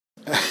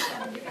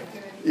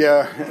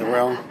Yeah,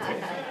 well,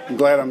 I'm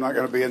glad I'm not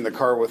going to be in the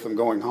car with them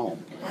going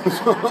home.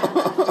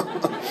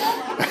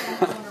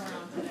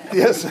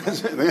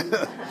 Yes.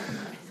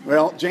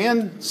 Well,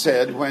 Jan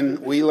said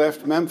when we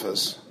left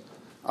Memphis,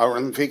 or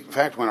in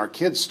fact, when our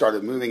kids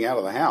started moving out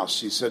of the house,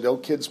 she said, "Oh,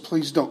 kids,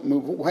 please don't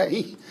move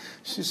away."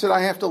 She said,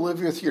 "I have to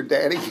live with your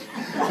daddy,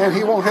 and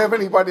he won't have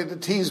anybody to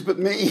tease but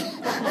me."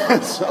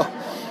 And so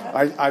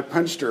I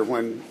punched her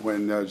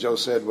when Joe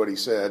said what he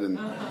said, and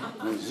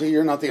see,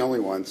 you're not the only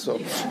one. So,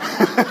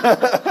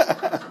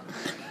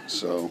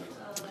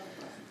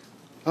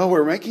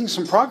 we're making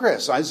some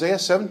progress. Isaiah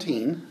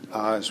 17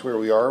 is where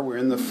we are. We're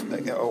in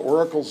the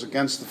oracles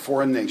against the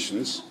foreign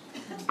nations.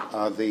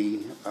 The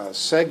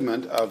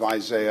segment of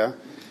Isaiah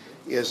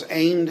is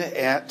aimed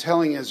at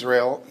telling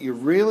Israel, you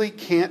really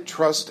can't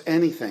trust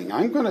anything.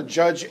 I'm going to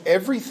judge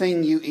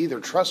everything you either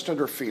trusted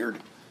or feared.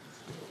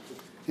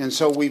 And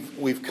so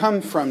we've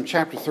come from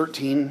chapter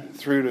 13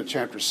 through to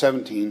chapter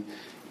 17.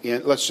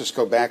 And let's just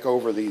go back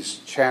over these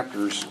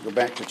chapters. Go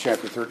back to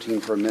chapter 13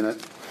 for a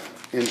minute.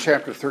 In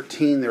chapter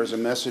 13, there's a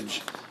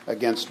message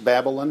against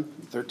Babylon,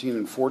 13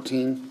 and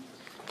 14.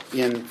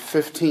 In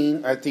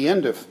 15, at the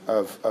end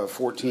of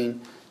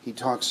 14, he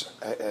talks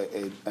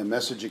a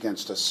message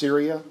against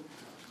Assyria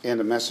and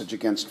a message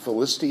against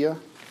Philistia.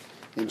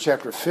 In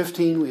chapter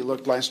 15, we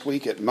looked last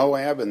week at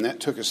Moab, and that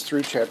took us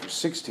through chapter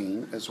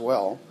 16 as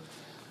well.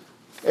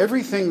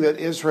 Everything that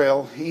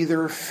Israel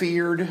either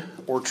feared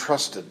or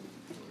trusted,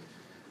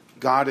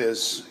 God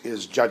is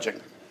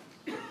judging.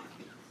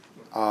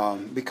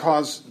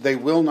 Because they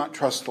will not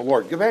trust the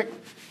Lord. Go back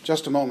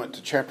just a moment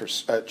to chapter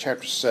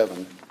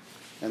 7,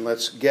 and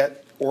let's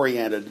get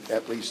oriented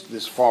at least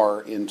this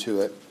far into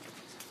it.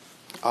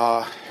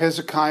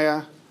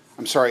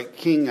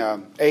 King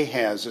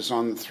Ahaz is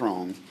on the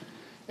throne.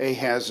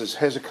 Ahaz is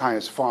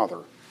Hezekiah's father.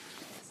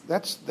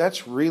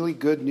 That's really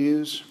good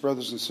news,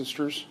 brothers and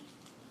sisters,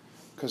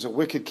 because a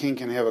wicked king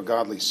can have a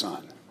godly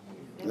son.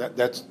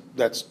 That's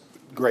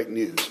great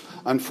news.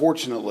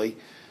 Unfortunately,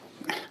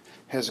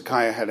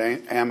 Hezekiah had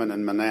Ammon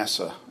and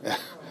Manasseh,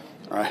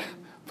 right,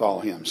 follow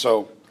him.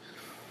 So,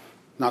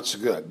 not so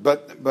good.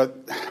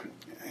 But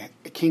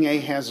King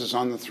Ahaz is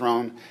on the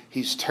throne.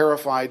 He's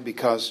terrified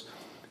because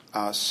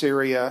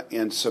Syria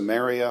and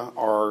Samaria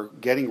are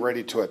getting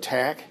ready to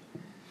attack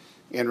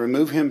and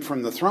remove him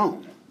from the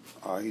throne.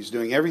 He's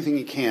doing everything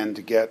he can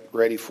to get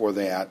ready for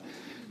that.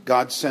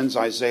 God sends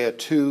Isaiah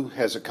to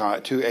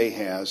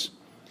Ahaz,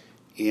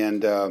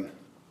 and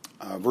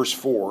verse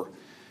 4,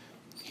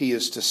 he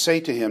is to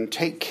say to him,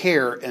 "Take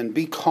care and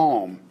be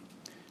calm.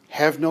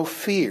 Have no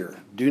fear.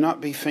 Do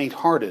not be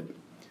faint-hearted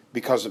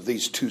because of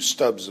these two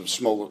stubs of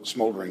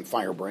smoldering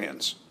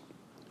firebrands,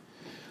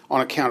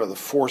 on account of the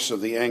force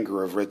of the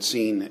anger of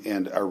Rezin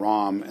and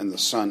Aram and the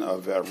son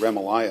of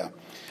Remaliah.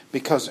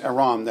 Because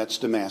Aram, that's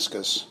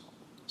Damascus,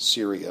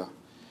 Syria,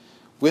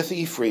 with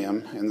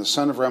Ephraim and the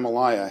son of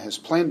Remaliah has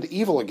planned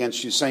evil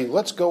against you, saying,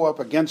 let's go up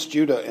against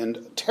Judah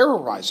and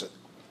terrorize it.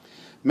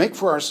 Make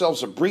for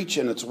ourselves a breach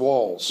in its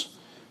walls,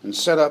 and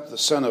set up the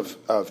son of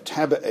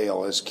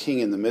Tabaal as king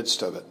in the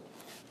midst of it.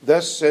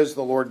 Thus says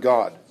the Lord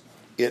God,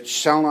 it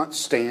shall not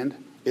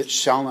stand, it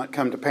shall not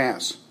come to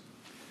pass.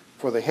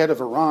 For the head of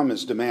Aram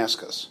is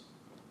Damascus."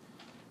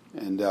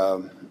 And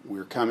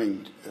we're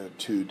coming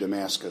to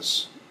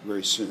Damascus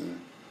very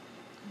soon.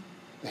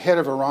 The head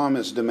of Aram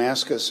is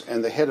Damascus,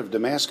 and the head of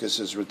Damascus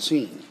is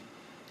Rezin.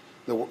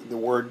 The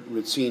word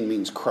Rezin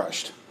means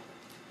crushed.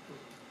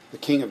 The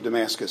king of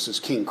Damascus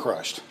is king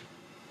crushed.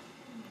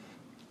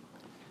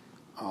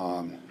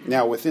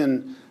 Now,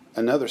 within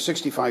another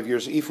 65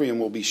 years, Ephraim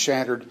will be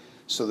shattered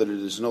so that it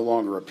is no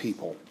longer a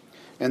people.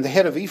 And the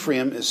head of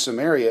Ephraim is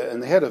Samaria,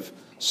 and the head of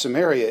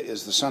Samaria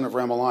is the son of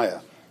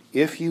Remaliah.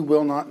 If you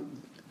will not,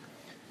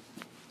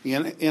 the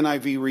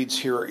NIV reads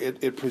here,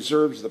 it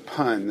preserves the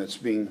pun that's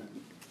being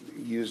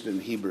used in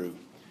Hebrew.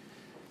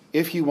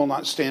 If you will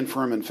not stand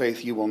firm in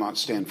faith, you will not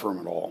stand firm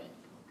at all.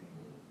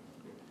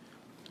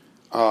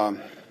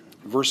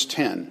 Verse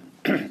 10,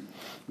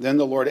 Then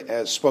the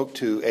Lord spoke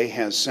to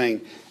Ahaz,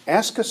 saying,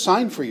 ask a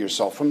sign for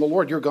yourself from the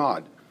Lord your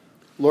God.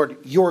 Lord,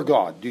 your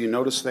God. Do you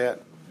notice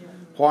that?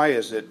 Why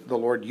is it the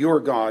Lord your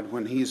God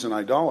when he's an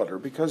idolater?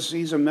 Because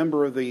he's a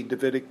member of the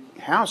Davidic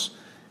house.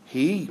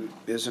 He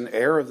is an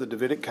heir of the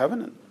Davidic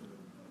covenant.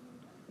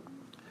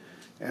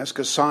 Ask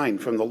a sign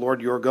from the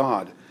Lord your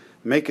God.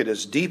 Make it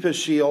as deep as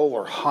Sheol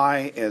or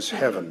high as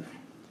heaven.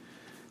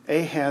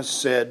 Ahaz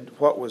said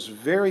what was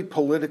very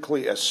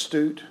politically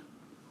astute,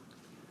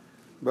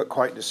 but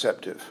quite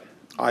deceptive.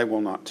 I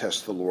will not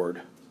test the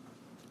Lord.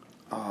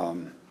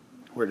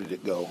 Where did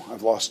it go?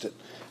 I've lost it.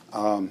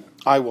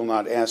 I will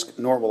not ask,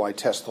 nor will I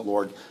test the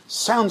Lord.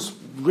 Sounds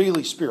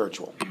really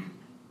spiritual.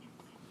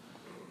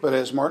 But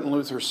as Martin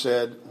Luther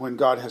said, when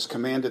God has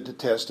commanded to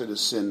test, it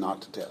is sin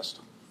not to test.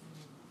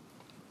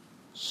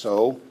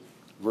 So,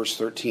 verse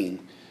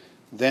 13,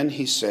 Then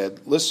he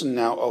said, Listen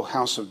now, O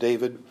house of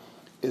David,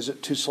 is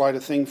it too slight a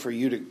thing for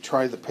you to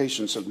try the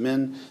patience of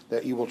men,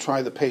 that you will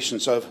try the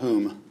patience of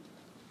whom?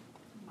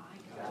 My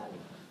God.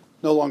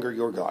 No longer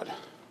your God.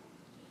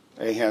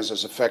 Ahaz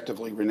has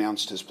effectively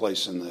renounced his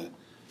place in the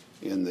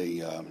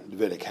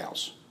Davidic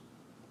house.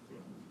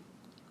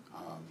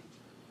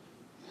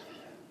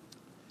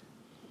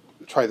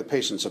 Try the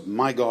patience of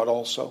my God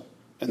also,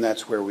 and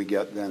that's where we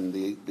get then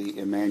the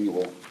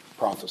Emmanuel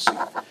prophecy.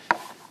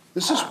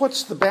 This is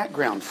what's the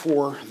background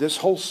for this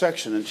whole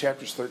section in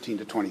chapters 13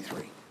 to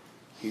 23.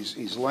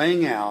 He's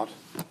laying out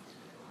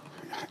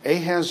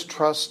Ahaz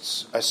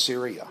trusts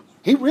Assyria.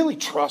 He really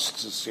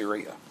trusts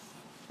Assyria.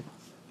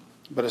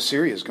 But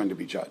Assyria is going to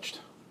be judged.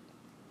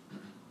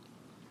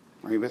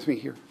 Are you with me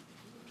here?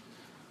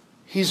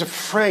 He's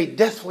afraid,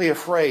 deathly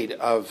afraid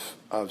of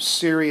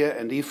Syria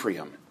and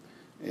Ephraim.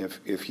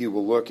 If you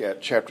will look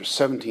at chapter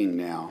 17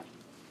 now,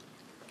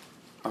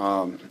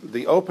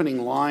 the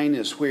opening line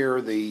is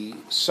where the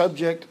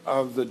subject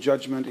of the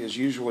judgment is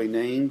usually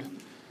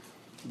named.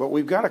 But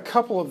we've got a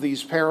couple of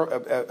these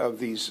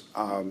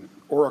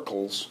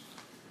oracles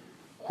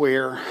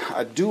where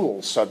a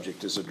dual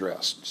subject is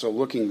addressed. So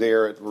looking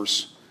there at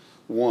verse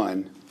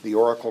 1, the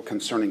oracle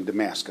concerning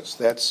Damascus.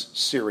 That's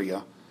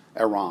Syria,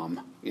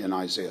 Aram in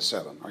Isaiah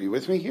 7. Are you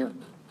with me here?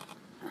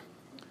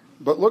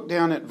 But look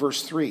down at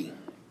verse 3.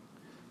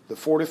 The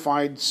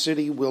fortified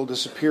city will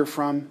disappear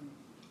from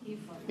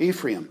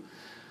Ephraim.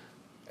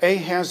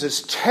 Ahaz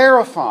is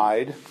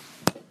terrified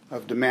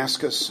of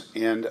Damascus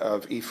and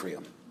of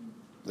Ephraim,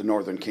 the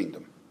northern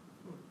kingdom.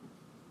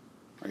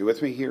 Are you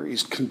with me here?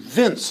 He's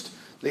convinced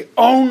the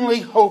only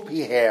hope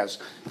he has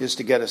is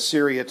to get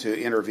Assyria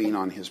to intervene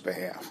on his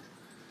behalf.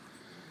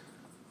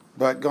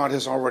 But God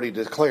has already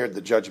declared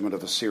the judgment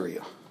of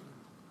Assyria,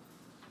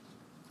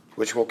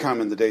 which will come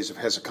in the days of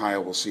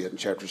Hezekiah. We'll see it in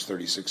chapters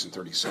 36 and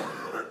 37.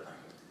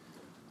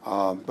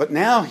 But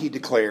now he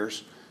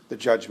declares the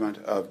judgment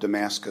of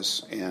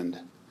Damascus and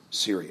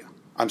Syria.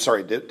 I'm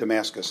sorry,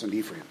 Damascus and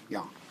Ephraim.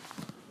 Yeah.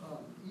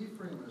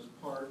 Ephraim is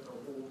part of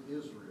old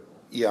Israel.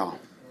 Yeah.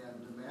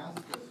 And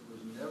Damascus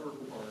was never part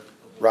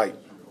of old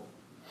Israel.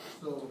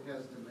 So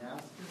has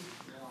Damascus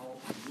now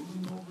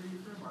moving over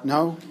Ephraim? Are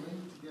No. they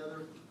linked together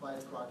by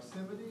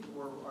proximity,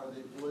 or are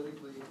they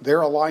politically?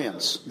 Their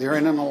alliance. They're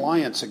in an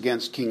alliance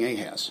against King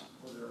Ahaz.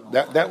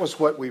 That was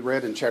what we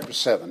read in chapter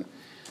 7.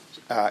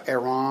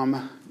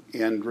 Aram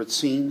and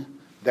Rezin,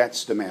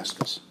 that's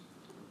Damascus.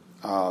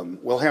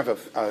 We'll have a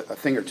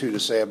thing or two to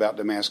say about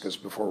Damascus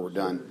before we're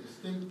done.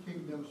 Distinct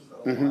kingdoms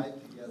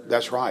allied together.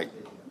 That's right.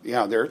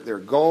 Yeah, their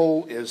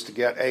goal is to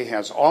get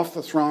Ahaz off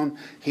the throne.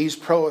 He's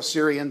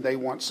pro-Assyrian. They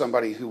want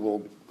somebody who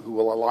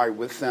will ally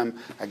with them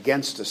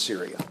against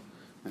Assyria.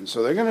 And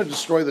so they're going to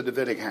destroy the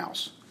Davidic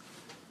house,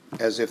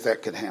 as if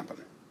that could happen.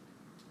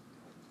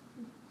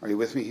 Are you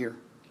with me here?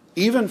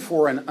 Even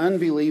for an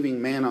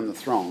unbelieving man on the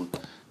throne,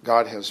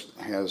 God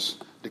has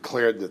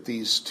declared that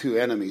these two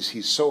enemies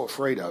he's so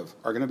afraid of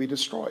are going to be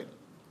destroyed.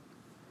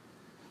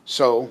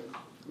 So,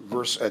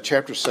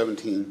 chapter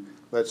 17.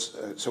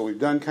 So we've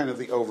done kind of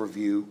the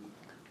overview.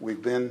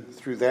 We've been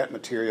through that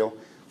material.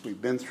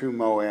 We've been through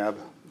Moab.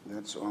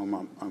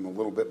 I'm a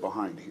little bit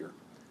behind here.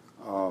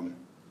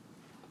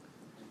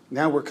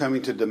 Now we're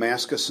coming to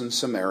Damascus and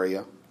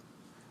Samaria.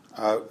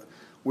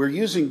 We're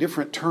using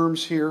different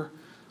terms here.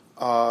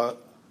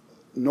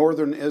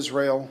 Northern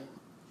Israel,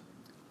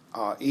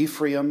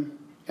 Ephraim,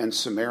 and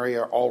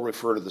Samaria all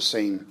refer to the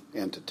same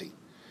entity.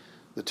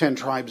 The 10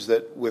 tribes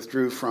that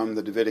withdrew from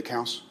the Davidic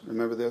house,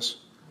 remember this?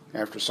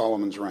 After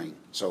Solomon's reign.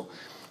 So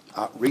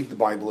read the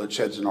Bible, it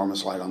sheds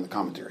enormous light on the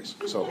commentaries.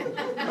 So,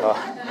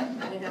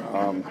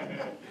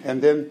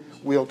 and then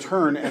we'll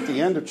turn at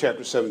the end of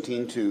chapter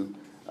 17 to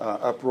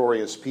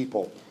uproarious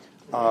people.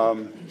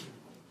 I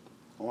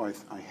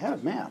had a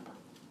map.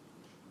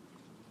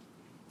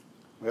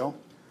 Well,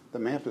 the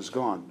map is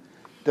gone.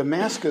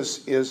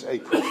 Damascus is a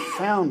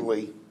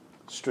profoundly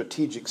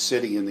strategic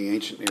city in the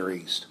ancient Near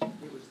East.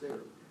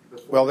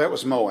 Well, that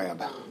was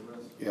Moab.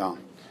 Yeah.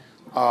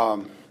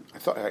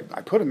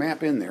 I put a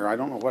map in there. I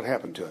don't know what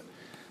happened to it.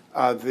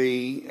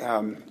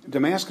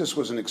 Damascus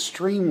was an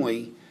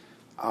extremely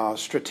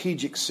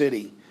strategic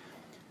city.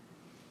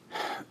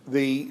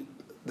 The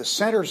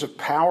centers of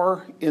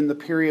power in the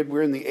period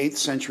were in the 8th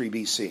century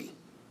BC.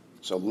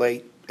 So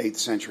late 8th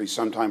century,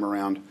 sometime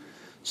around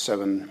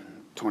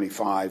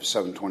 725,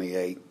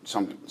 728,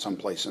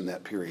 someplace in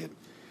that period.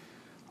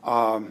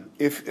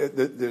 If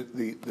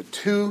the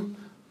two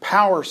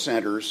power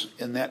centers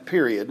in that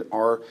period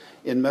are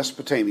in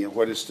Mesopotamia,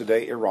 what is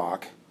today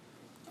Iraq,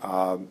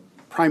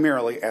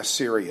 primarily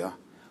Assyria,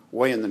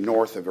 way in the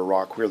north of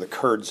Iraq, where the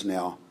Kurds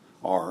now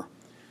are,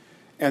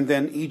 and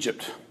then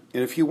Egypt.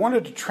 And if you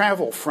wanted to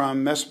travel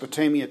from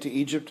Mesopotamia to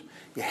Egypt,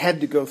 you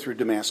had to go through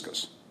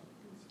Damascus.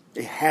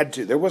 You had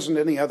to. There wasn't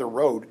any other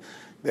road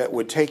that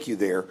would take you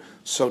there.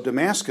 So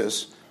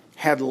Damascus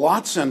had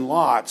lots and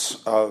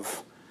lots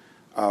of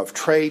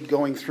trade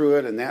going through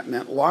it, and that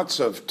meant lots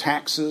of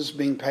taxes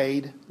being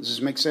paid. Does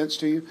this make sense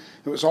to you?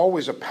 It was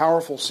always a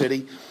powerful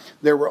city.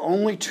 There were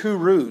only 2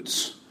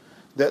 routes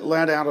that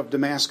led out of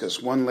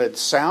Damascus. One led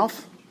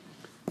south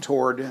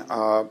toward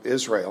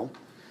Israel,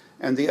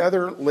 and the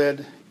other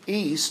led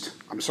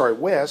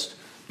west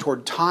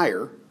toward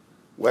Tyre,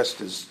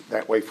 West is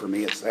that way for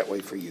me, it's that way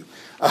for you.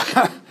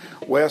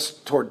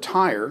 West toward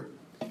Tyre,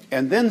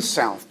 and then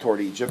south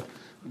toward Egypt.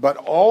 But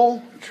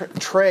all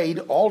trade,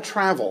 all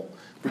travel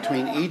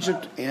between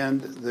Egypt and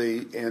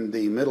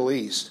the Middle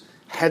East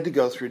had to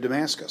go through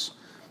Damascus.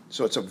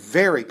 So it's a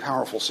very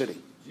powerful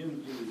city.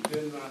 Jim, you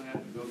did not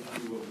have to go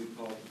through what we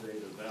call today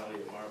the Valley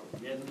of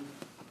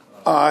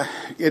Armageddon?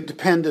 It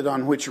depended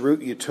on which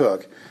route you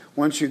took.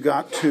 Once you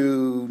got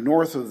to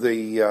north of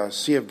the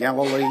Sea of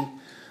Galilee,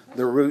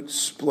 the route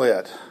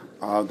split.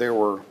 There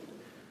were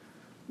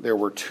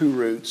two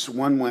routes.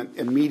 One went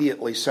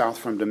immediately south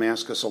from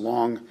Damascus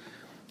along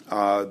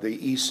the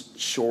east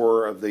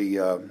shore of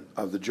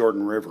the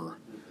Jordan River.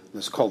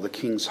 It's called the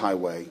King's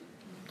Highway.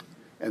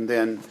 And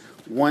then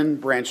one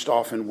branched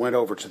off and went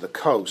over to the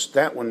coast.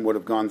 That one would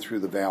have gone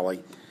through the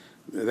valley.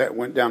 That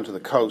went down to the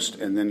coast,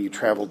 and then you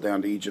traveled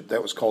down to Egypt.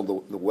 That was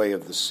called the Way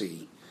of the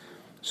Sea.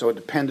 So it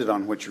depended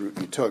on which route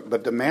you took.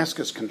 But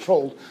Damascus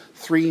controlled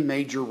three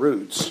major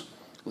routes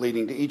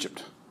leading to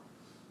Egypt.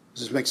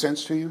 Does this make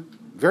sense to you?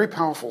 Very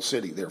powerful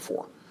city,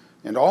 therefore,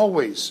 and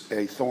always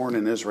a thorn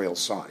in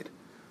Israel's side.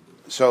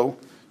 So,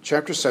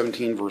 chapter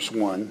 17, verse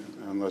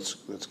 1, and let's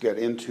get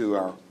into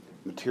our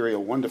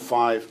material. 1 to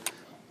 5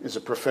 is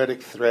a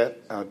prophetic threat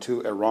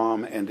to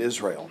Aram and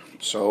Israel.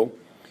 So,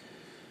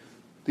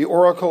 the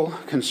oracle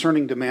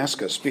concerning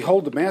Damascus.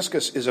 Behold,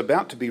 Damascus is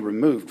about to be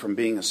removed from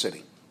being a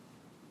city.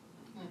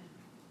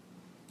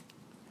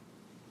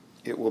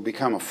 It will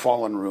become a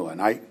fallen ruin.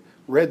 I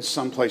read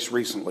someplace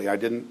recently, I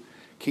didn't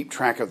keep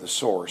track of the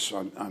source.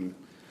 I'm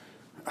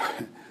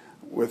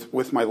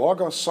with my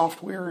Logos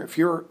software, if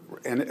you're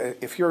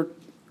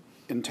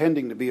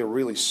intending to be a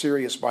really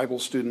serious Bible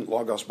student,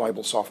 Logos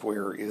Bible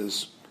software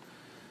is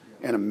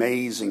an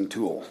amazing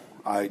tool.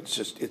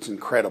 It's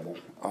incredible.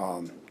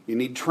 You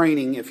need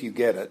training if you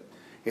get it.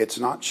 It's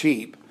not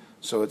cheap,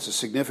 so it's a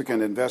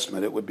significant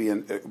investment. It would be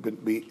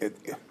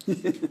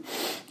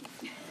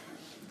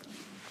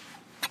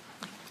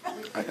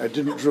I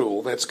didn't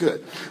drool. That's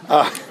good.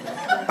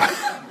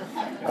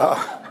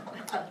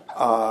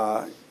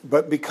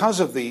 But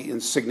because of the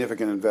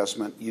insignificant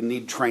investment, you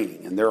need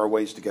training, and there are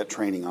ways to get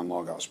training on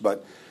Logos.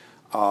 But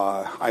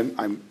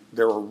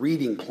there are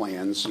reading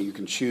plans, so you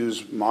can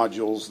choose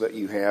modules that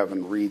you have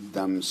and read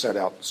them, set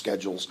out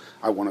schedules.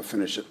 I want to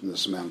finish it in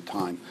this amount of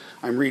time.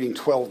 I'm reading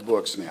 12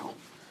 books now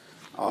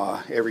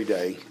every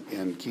day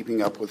and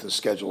keeping up with the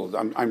schedule.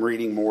 I'm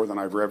reading more than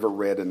I've ever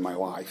read in my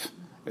life.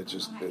 It's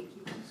just...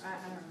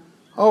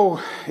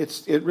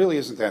 it really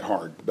isn't that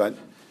hard, but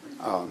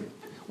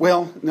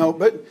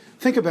but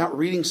think about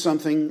reading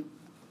something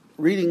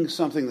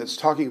that's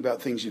talking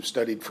about things you've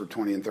studied for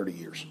 20 and 30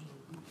 years.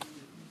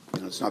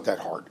 It's not that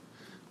hard.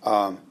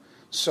 But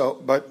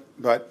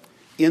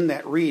in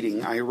that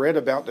reading, I read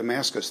about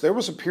Damascus. There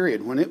was a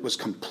period when it was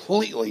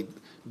completely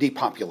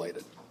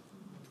depopulated.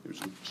 There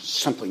was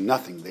simply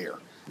nothing there,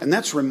 and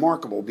that's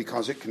remarkable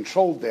because it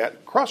controlled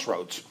that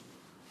crossroads.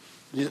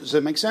 Does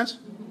that make sense?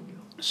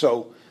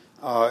 So.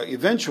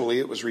 Eventually,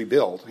 it was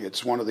rebuilt.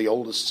 It's one of the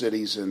oldest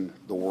cities in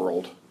the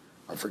world.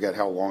 I forget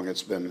how long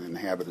it's been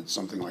inhabited,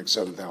 something like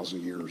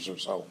 7,000 years or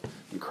so.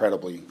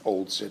 Incredibly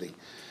old city.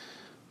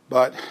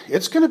 But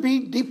it's going to be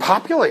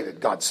depopulated,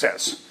 God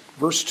says.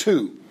 Verse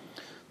 2,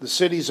 the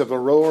cities of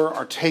Aroer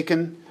are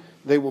taken.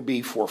 They will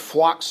be for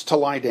flocks to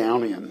lie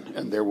down in,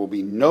 and there will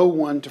be no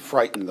one to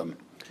frighten them.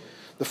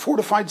 The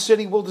fortified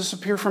city will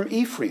disappear from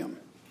Ephraim.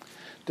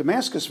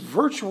 Damascus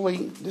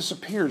virtually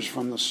disappears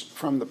from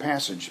the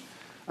passage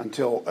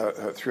until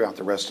throughout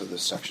the rest of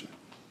this section.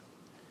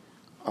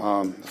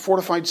 The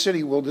fortified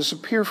city will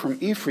disappear from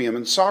Ephraim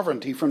and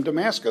sovereignty from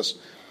Damascus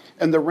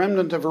and the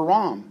remnant of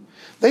Aram.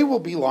 They will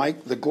be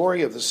like the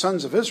glory of the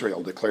sons of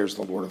Israel, declares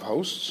the Lord of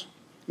hosts.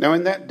 Now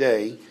in that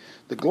day,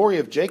 the glory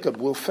of Jacob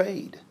will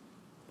fade,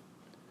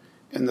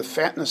 and the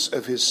fatness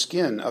of his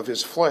skin, of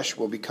his flesh,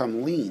 will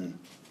become lean.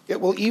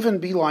 It will even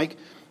be like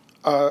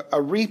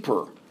a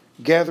reaper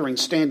gathering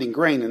standing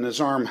grain, and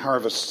his arm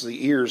harvests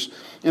the ears,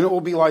 and it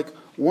will be like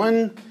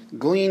one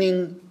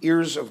gleaning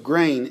ears of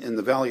grain in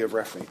the valley of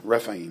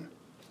Rephaim,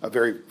 a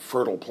very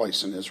fertile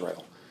place in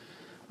Israel.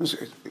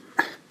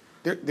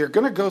 They're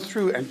going to go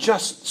through and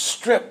just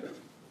strip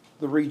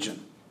the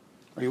region.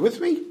 Are you with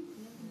me?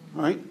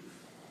 All right.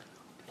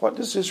 What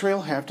does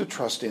Israel have to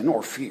trust in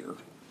or fear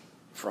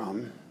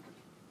from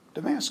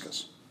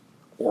Damascus?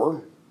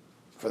 Or,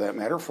 for that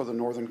matter, for the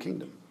northern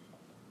kingdom?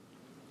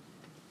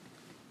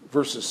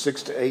 Verses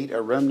 6 to 8,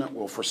 a remnant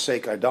will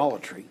forsake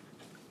idolatry.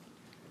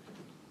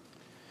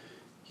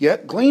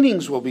 Yet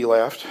gleanings will be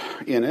left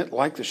in it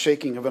like the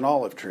shaking of an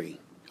olive tree.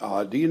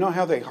 Do you know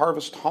how they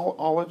harvest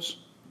olives?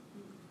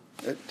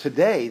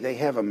 Today they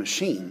have a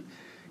machine.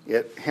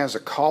 It has a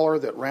collar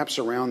that wraps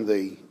around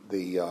the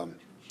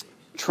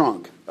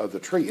trunk of the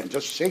tree and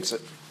just shakes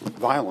it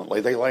violently.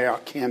 They lay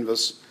out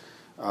canvas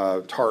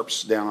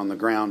tarps down on the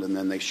ground, and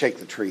then they shake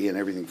the tree and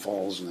everything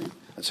falls. And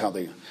that's how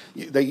they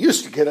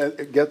used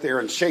to get there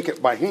and shake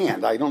it by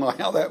hand. I don't know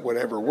how that would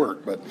ever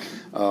work, but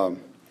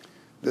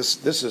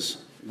this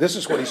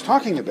is what he's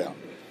talking about.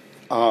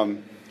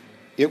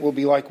 It will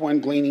be like one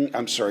gleaning,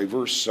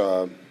 verse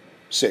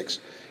 6.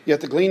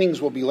 Yet the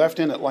gleanings will be left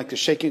in it like the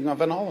shaking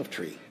of an olive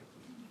tree.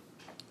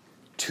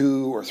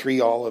 2 or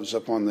 3 olives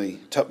up on the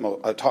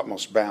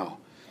topmost bough,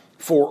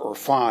 4 or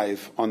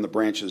 5 on the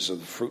branches of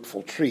the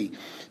fruitful tree,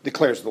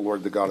 declares the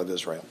Lord, the God of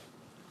Israel.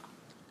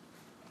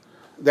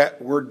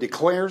 That word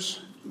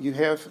declares, you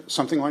have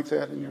something like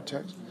that in your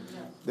text?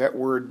 That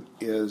word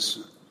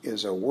is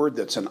a word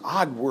that's an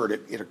odd word.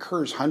 It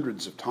occurs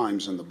hundreds of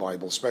times in the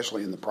Bible,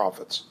 especially in the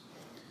prophets.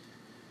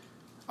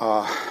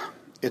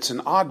 It's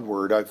an odd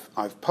word.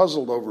 I've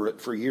puzzled over it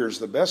for years.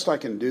 The best I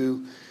can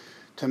do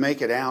to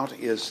make it out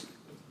is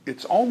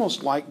it's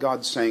almost like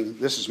God saying,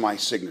 this is my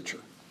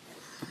signature.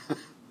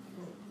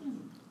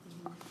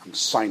 I'm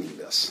signing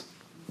this.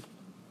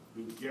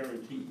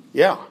 Guaranteed.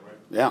 Yeah,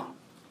 yeah.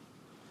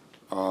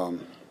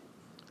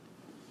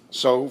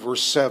 So,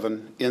 verse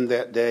 7, in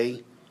that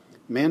day,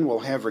 man will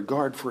have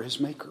regard for his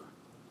Maker,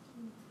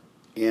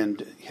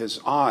 and his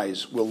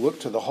eyes will look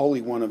to the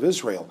Holy One of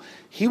Israel.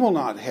 He will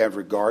not have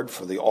regard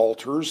for the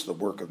altars, the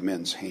work of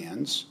men's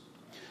hands,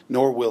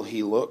 nor will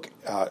he look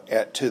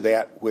to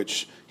that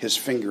which his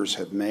fingers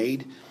have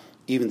made,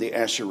 even the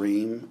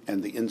Asherim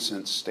and the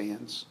incense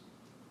stands.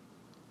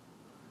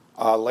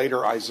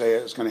 Later,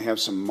 Isaiah is going to have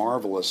some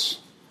marvelous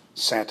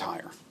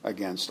satire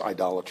against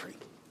idolatry.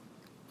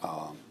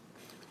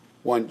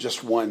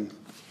 Just one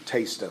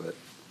taste of it.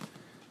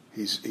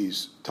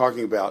 He's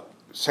talking about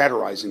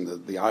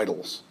satirizing the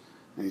idols,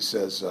 and he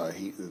says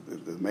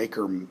the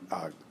maker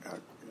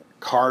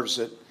carves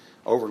it,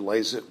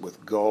 overlays it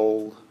with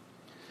gold,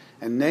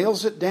 and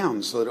nails it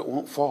down so that it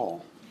won't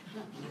fall.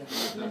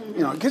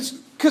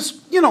 Because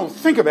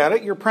think about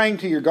it. You're praying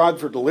to your God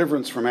for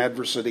deliverance from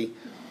adversity,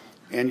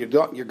 and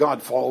your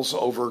God falls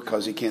over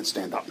because he can't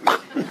stand up.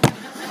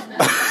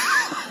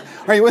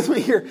 Are you with me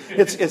here?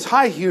 It's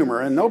high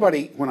humor, and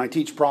nobody, when I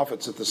teach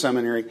prophets at the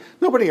seminary,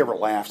 nobody ever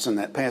laughs in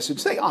that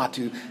passage. They ought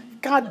to.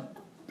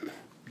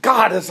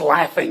 God is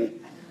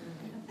laughing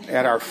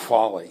at our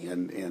folly,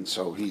 and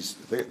so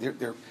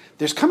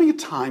there's coming a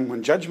time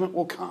when judgment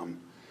will come,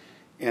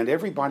 and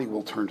everybody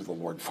will turn to the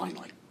Lord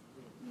finally.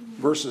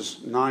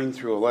 Verses 9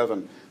 through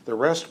 11, the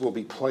rest will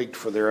be plagued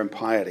for their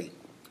impiety.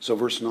 So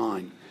verse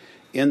 9,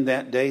 in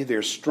that day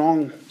their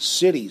strong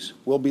cities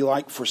will be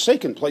like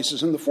forsaken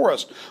places in the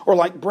forest, or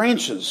like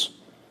branches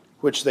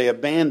which they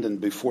abandoned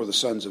before the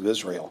sons of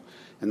Israel,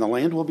 and the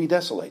land will be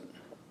desolate.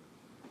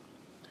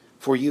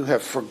 For you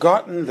have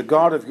forgotten the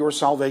God of your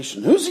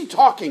salvation. Who's he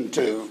talking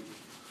to?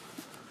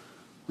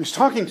 He's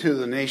talking to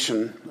the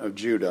nation of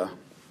Judah.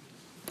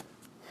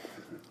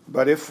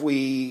 But if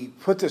we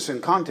put this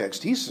in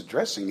context, he's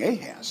addressing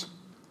Ahaz.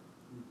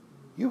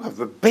 You have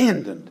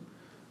abandoned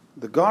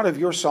the God of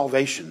your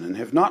salvation and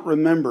have not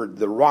remembered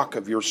the rock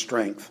of your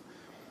strength.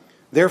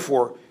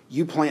 Therefore,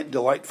 you plant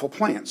delightful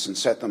plants and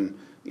set them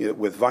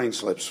with vine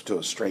slips to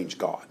a strange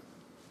God.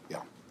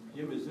 Yeah.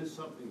 Jim, is this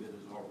something that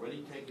has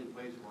already taken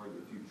place or in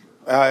the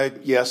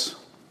future? Yes.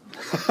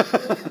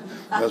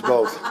 That's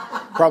both.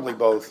 Probably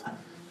both.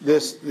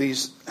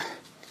 The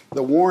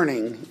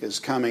warning is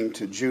coming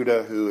to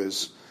Judah, who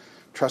is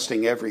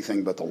trusting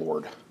everything but the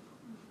Lord.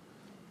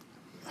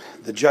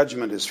 The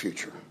judgment is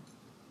future.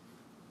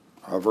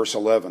 Verse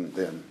 11,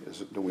 then,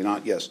 do we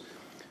not? Yes.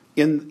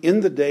 In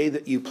the day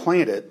that you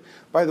plant it,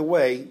 by the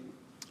way,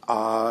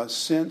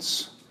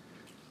 since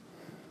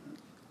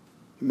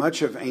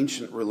much of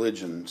ancient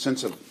religion,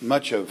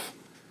 much of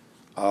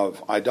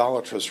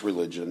idolatrous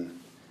religion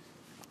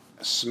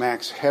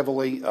smacks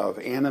heavily of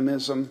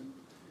animism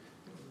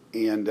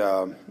and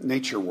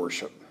nature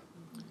worship,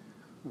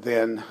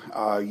 then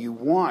you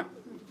want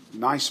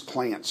nice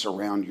plants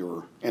around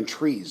and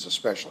trees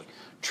especially,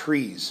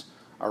 trees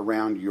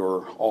around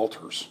your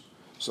altars.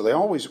 So they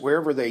always,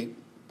 wherever they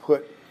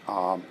put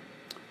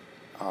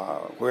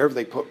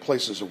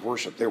places of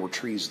worship, there were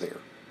trees there.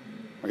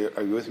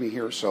 Are you with me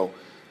here? So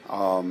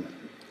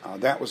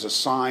that was a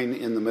sign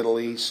in the Middle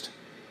East.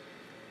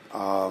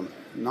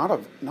 Not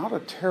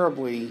a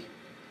terribly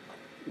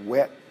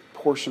wet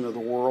portion of the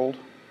world.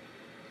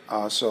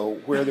 So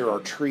where there are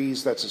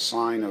trees, that's a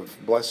sign of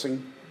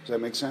blessing. Does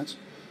that make sense?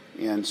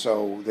 And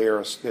so they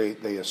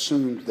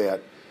assumed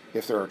that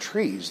if there are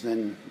trees,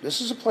 then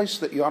this is a place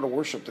that you ought to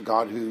worship the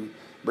God who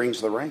brings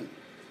the rain.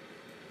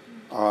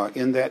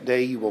 In that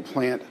day you will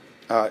plant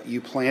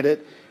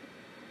it,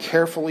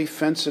 carefully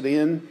fence it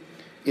in.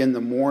 In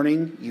the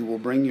morning you will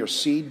bring your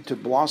seed to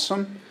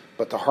blossom,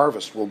 but the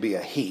harvest will be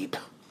a heap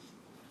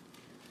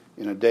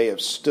in a day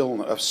of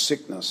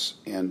sickness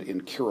and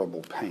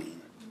incurable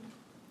pain.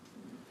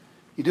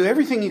 You do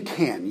everything you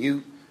can.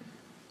 You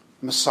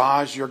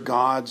massage your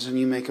gods and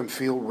you make them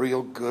feel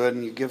real good,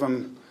 and you give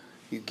them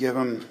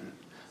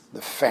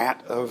the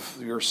fat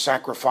of your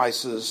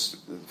sacrifices.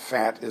 The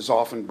fat is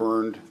often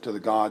burned to the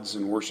gods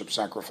in worship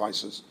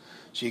sacrifices.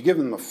 So you give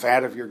them the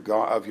fat of your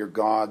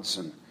gods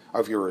and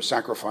of your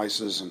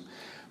sacrifices and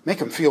make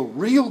them feel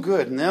real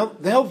good, and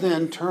they'll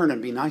then turn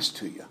and be nice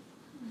to you.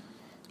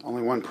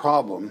 Only one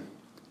problem.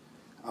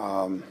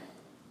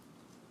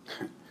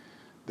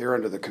 They're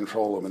under the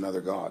control of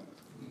another god.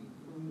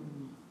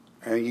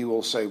 And you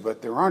will say,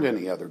 but there aren't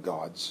any other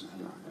gods.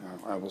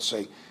 I will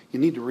say, you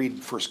need to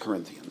read 1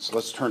 Corinthians.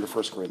 Let's turn to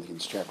 1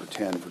 Corinthians chapter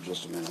 10 for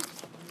just a minute.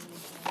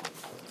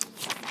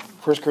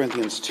 1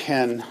 Corinthians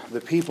 10,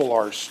 the people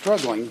are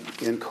struggling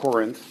in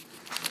Corinth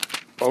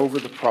over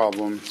the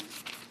problem,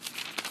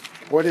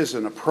 what is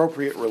an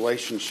appropriate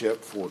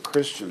relationship for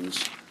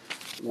Christians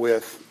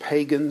with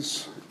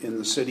pagans in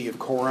the city of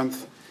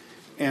Corinth,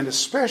 and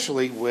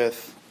especially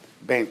with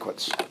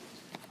banquets.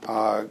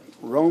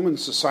 Roman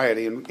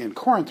society, in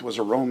Corinth was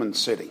a Roman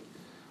city.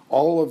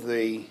 All of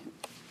the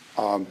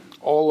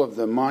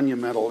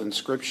monumental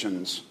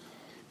inscriptions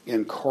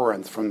in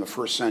Corinth from the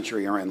first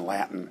century are in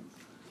Latin.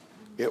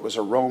 It was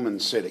a Roman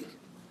city.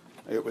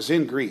 It was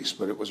in Greece,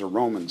 but it was a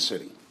Roman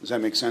city. Does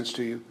that make sense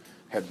to you?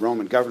 It had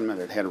Roman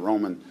government, it had a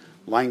Roman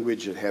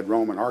language, it had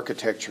Roman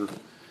architecture.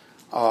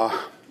 And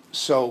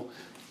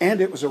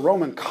it was a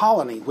Roman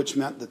colony, which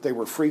meant that they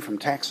were free from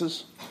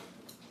taxes.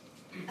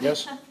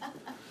 Yes?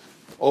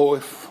 Oh,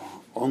 if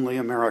only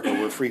America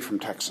were free from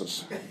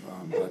taxes.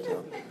 But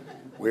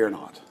we're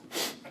not.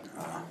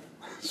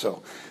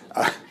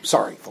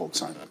 Sorry,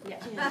 folks.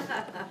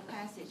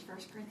 Passage, 1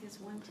 Corinthians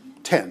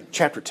 1:10? 10,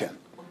 chapter 10.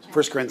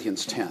 1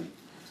 Corinthians 10.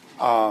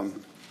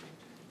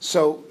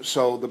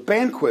 So the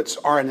banquets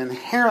are an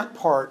inherent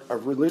part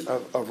of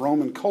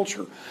Roman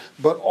culture,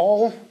 but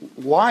all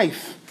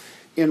life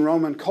in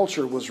Roman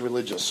culture was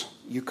religious.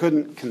 You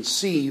couldn't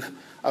conceive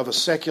of a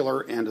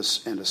secular and a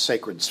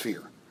sacred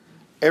sphere.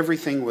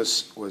 Everything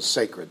was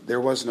sacred.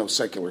 There was no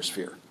secular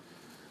sphere.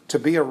 To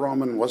be a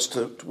Roman was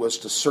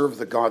to serve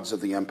the gods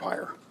of the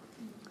empire.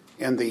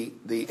 And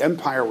the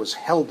empire was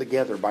held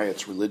together by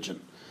its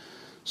religion.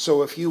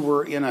 So if you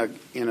were in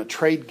a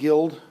trade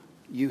guild,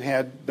 you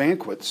had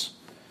banquets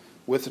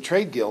with the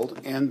trade guild,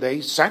 and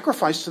they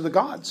sacrificed to the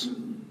gods.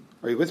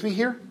 Are you with me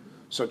here?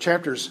 So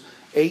chapters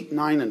 8,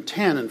 9, and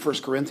 10 in 1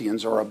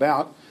 Corinthians are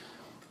about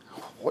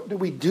what do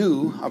we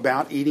do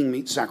about eating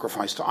meat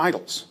sacrificed to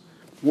idols.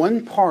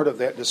 One part of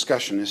that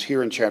discussion is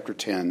here in chapter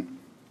 10.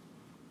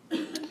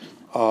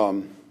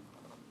 Let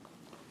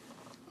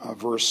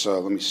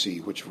me see,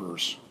 which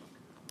verse?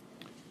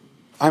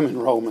 I'm in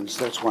Romans,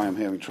 that's why I'm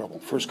having trouble.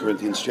 1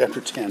 Corinthians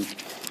chapter 10.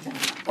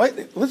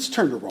 Wait, let's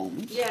turn to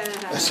Romans. Yeah.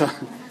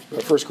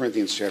 1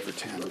 Corinthians chapter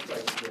 10.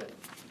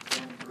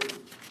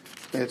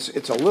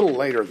 It's a little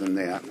later than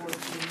that,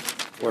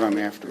 what I'm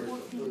after.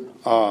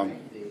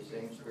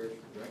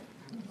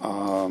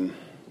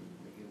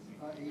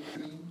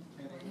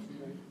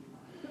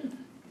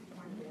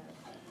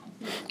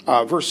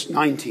 Verse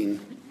 19,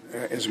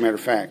 as a matter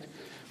of fact.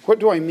 What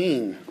do I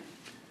mean?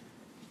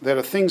 That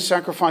a thing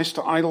sacrificed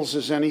to idols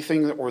is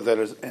anything, or that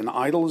an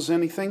idol is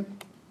anything?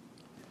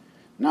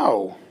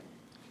 No.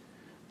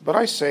 But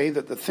I say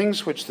that the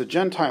things which the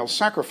Gentiles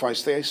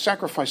sacrifice, they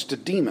sacrifice to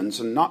demons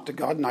and not to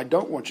God, and I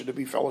don't want you to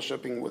be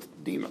fellowshipping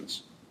with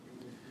demons.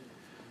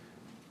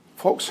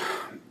 Folks,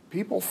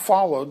 people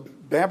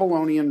followed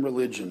Babylonian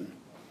religion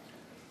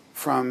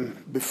from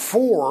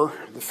before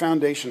the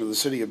foundation of the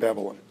city of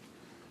Babylon.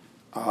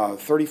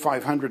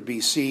 3500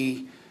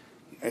 BC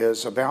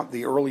is about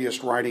the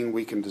earliest writing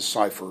we can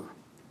decipher.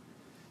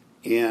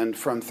 And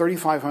from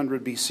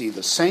 3500 BC,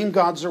 the same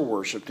gods are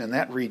worshipped in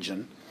that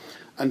region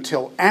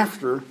until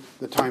after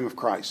the time of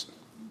Christ.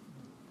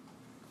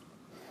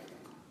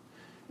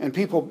 And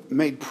people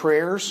made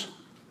prayers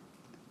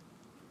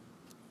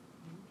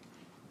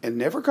and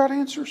never got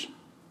answers.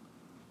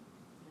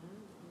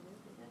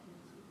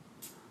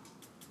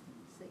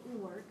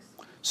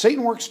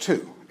 Satan works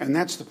too, and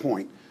that's the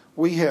point.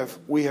 We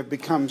have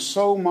become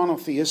so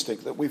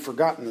monotheistic that we've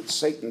forgotten that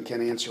Satan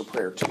can answer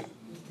prayer too.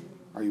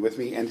 Are you with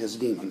me? And his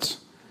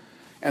demons.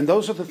 And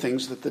those are the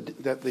things that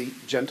the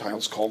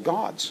Gentiles call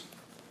gods.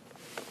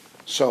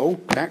 So,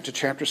 back to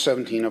chapter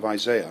 17 of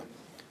Isaiah.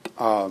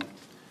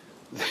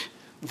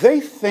 They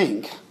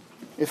think,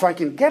 if I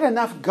can get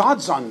enough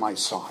gods on my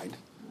side,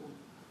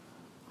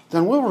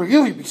 then we'll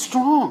really be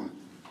strong.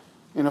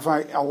 And if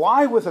I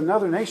ally with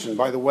another nation,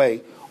 by the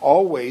way,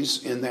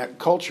 always in that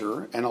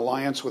culture, an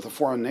alliance with a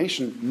foreign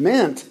nation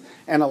meant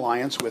an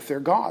alliance with their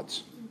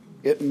gods.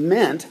 It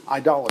meant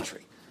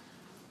idolatry.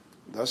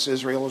 Thus,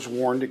 Israel is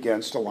warned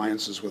against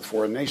alliances with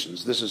foreign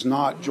nations. This is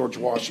not George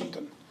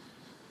Washington.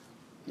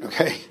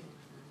 Okay?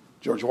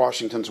 George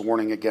Washington's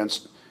warning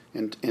against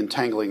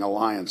entangling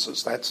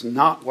alliances. That's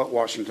not what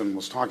Washington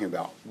was talking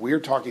about. We're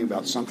talking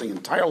about something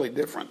entirely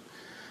different.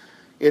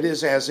 It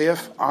is as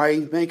if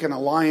I make an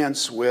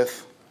alliance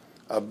with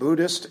a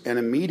Buddhist and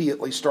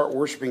immediately start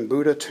worshiping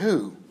Buddha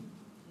too.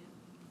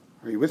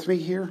 Are you with me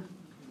here?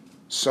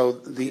 So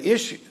the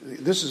issue,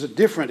 this is a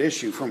different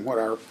issue from what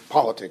our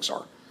politics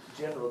are.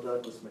 General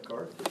Douglas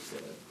MacArthur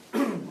said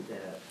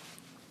that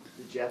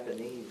the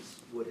Japanese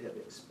would have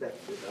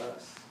expected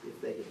us, if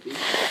they had beaten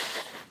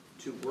us,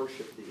 to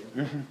worship the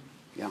emperor.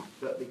 Mm-hmm. Yeah.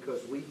 But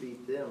because we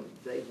beat them,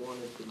 they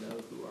wanted to know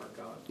who our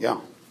God was. Yeah.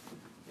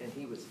 And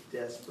he was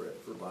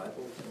desperate for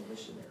Bibles and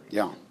missionaries.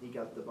 Yeah. He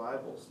got the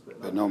Bibles,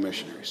 but no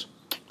missionaries.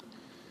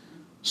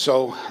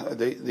 So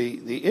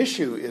the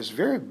issue is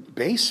very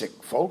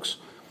basic, folks.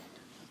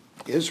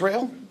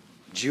 Israel,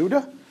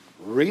 Judah,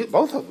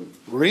 both of them,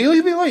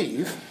 really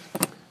believe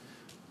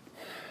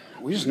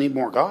we just need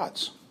more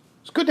gods.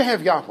 It's good to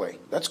have Yahweh.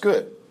 That's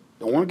good.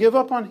 Don't want to give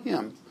up on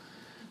Him.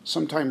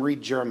 Sometime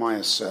read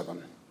Jeremiah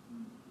 7.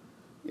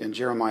 In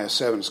Jeremiah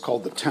 7, it's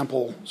called the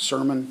Temple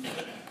Sermon.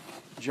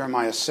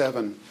 Jeremiah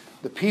 7,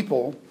 the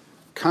people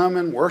come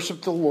and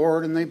worship the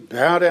Lord, and they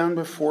bow down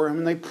before Him,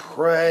 and they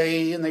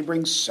pray, and they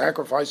bring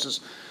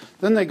sacrifices.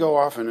 Then they go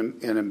off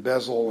and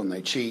embezzle, and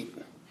they cheat.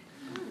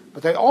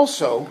 But they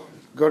also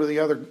go to the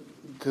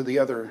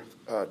other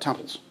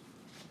temples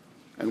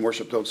and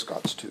worship those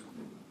gods too.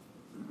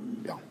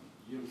 Yeah.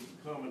 Give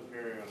some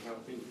commentary on how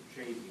things are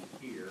changing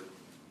here.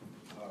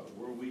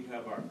 Where we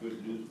have our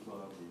Good News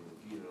Club,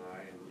 Gina and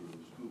I, in the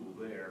school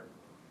there,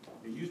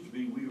 it used to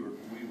be we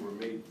were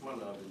made fun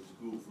of in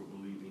school for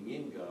believing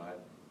in God.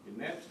 In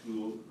that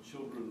school,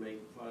 children make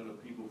fun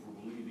of people for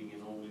believing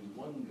in only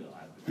one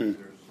God, because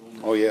there's so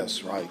many. Oh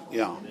yes, right.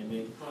 Yeah. And they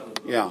make fun of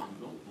those Yeah.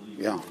 who don't believe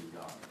Yeah. in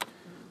God.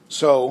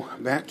 So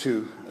back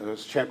to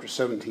chapter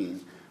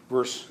 17,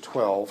 verse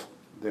 12.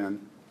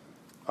 Then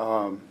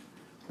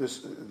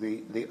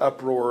the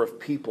uproar of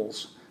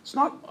peoples. It's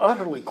not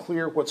utterly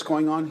clear what's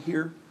going on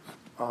here.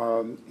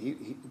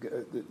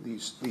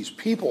 These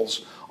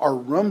peoples are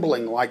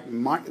rumbling like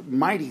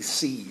mighty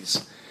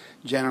seas.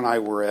 Jen and I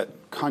were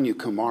at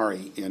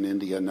Kanyakumari in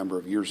India a number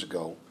of years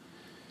ago,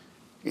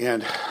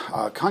 and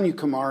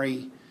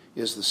Kanyakumari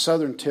is the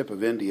southern tip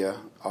of India.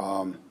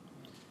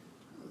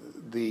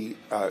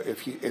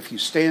 If you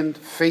stand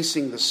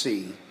facing the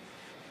sea,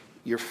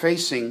 you're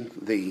facing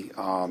the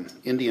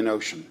Indian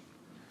Ocean.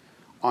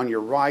 On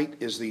your right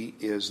is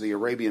the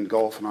Arabian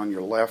Gulf, and on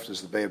your left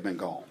is the Bay of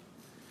Bengal.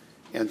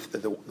 And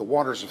the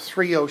waters of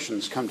three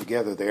oceans come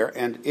together there,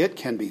 and it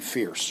can be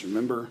fierce.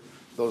 Remember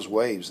those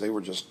waves? They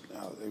were just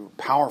they were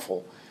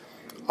powerful.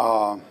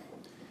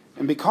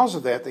 And because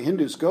of that, the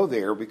Hindus go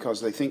there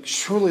because they think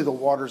surely the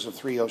waters of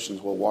three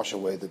oceans will wash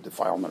away the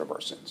defilement of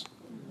our sins.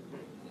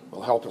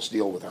 Will help us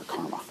deal with our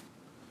karma.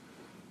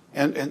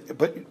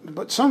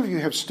 But some of you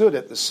have stood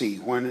at the sea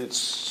when it's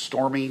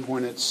stormy,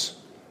 when it's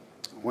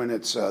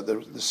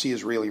the sea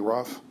is really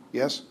rough.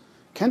 Yes,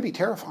 can be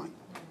terrifying.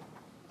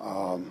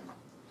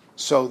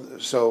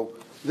 So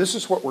this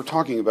is what we're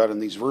talking about in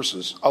these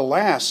verses.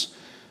 Alas,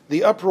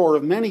 the uproar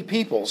of many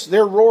peoples,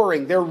 they're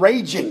roaring, they're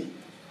raging,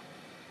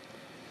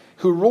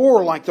 who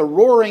roar like the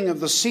roaring of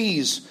the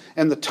seas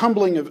and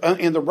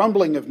the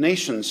rumbling of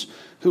nations,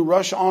 who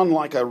rush on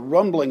like a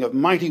rumbling of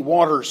mighty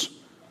waters.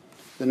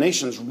 The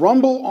nations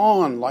rumble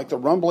on like the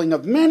rumbling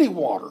of many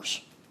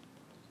waters.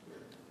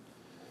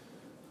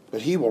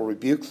 But He will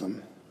rebuke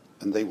them,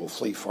 and they will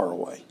flee far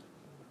away.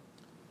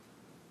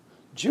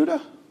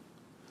 Judah,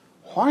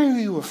 why are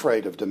you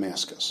afraid of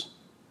Damascus?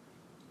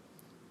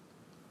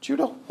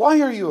 Judah,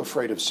 why are you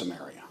afraid of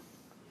Samaria?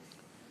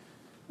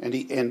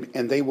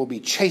 And they will be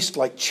chased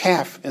like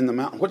chaff in the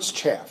mountain. What's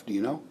chaff? Do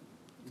you know?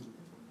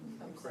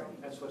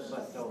 That's what's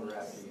left over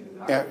after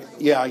you.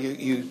 Yeah,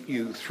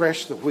 you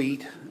thresh the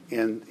wheat,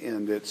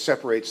 and it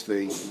separates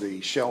the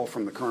shell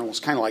from the kernel. It's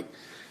kind of like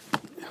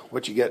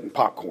what you get in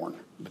popcorn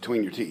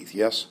between your teeth.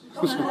 Yes.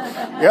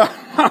 Yeah.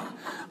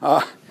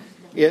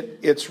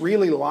 It's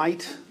really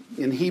light.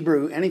 In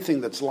Hebrew,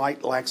 anything that's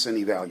light lacks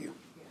any value.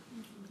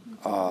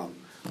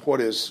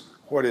 What is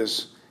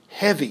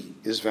heavy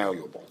is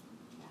valuable.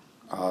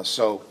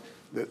 So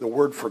the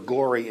word for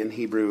glory in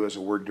Hebrew is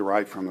a word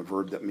derived from a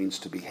verb that means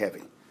to be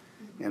heavy.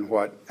 And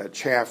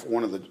chaff,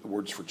 one of the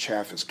words for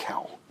chaff is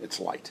cow. It's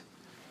light.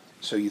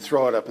 So you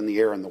throw it up in the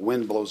air and the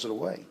wind blows it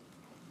away.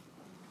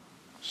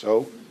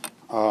 So,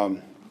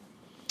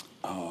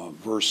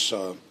 verse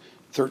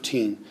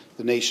 13,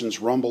 the nations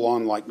rumble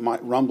on like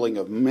rumbling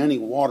of many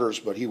waters,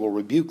 but He will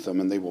rebuke them,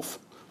 and they will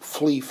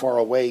flee far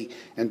away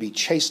and be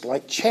chased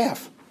like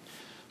chaff.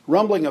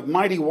 Rumbling of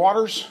mighty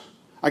waters.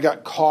 I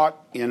got caught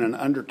in an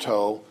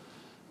undertow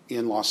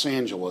in Los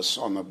Angeles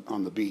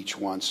on the beach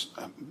once.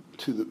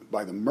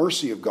 By the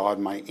mercy of God,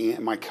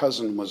 my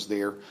cousin was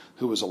there,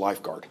 who was a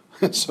lifeguard.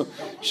 So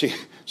she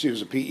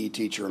was a PE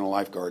teacher and a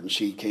lifeguard, and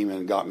she came in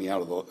and got me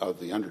out of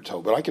the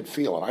undertow. But I could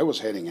feel it. I was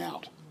heading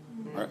out.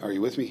 Are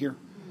you with me here?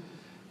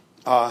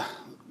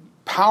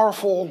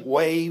 Powerful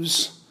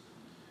waves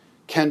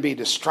can be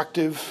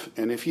destructive,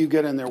 and if you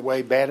get in their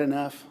way bad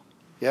enough,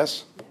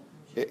 yes,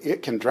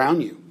 it can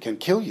drown you, can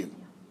kill you.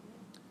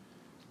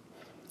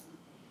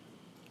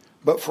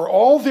 But for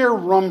all their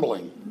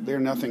rumbling, they're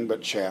nothing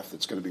but chaff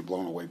that's going to be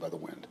blown away by the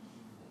wind.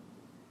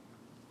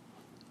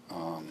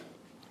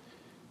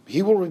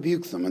 He will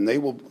rebuke them, and they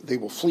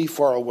will flee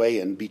far away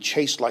and be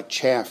chased like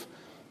chaff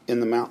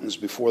in the mountains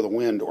before the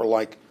wind, or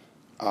like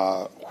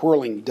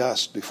whirling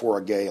dust before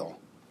a gale.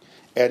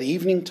 At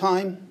evening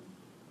time,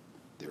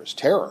 there is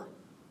terror.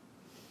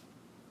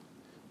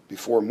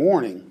 Before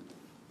morning,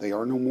 they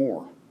are no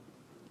more.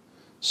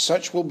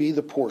 Such will be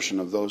the portion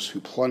of those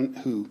who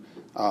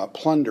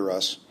plunder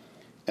us,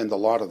 and the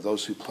lot of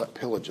those who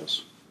pillage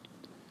us.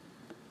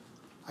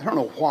 I don't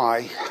know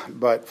why,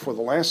 but for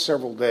the last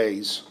several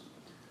days,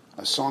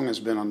 a song has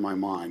been on my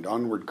mind,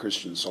 Onward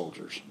Christian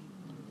Soldiers.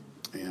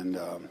 And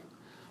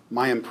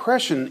My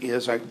impression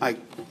is I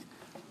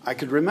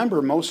could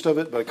remember most of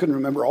it, but I couldn't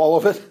remember all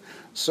of it.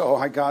 So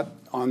I got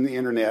on the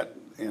internet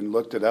and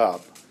looked it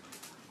up.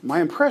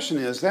 My impression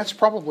is that's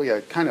probably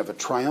a kind of a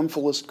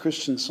triumphalist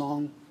Christian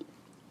song.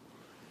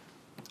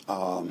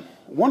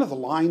 One of the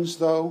lines,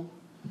 though,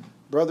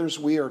 brothers,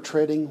 we are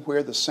treading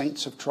where the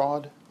saints have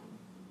trod.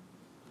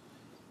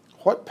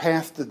 What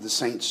path did the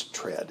saints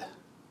tread?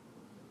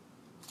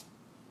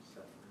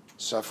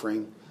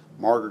 Suffering,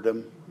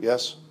 martyrdom,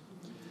 yes?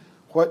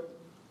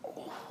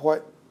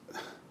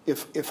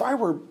 If I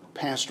were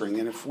pastoring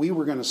and if we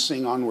were going to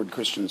sing Onward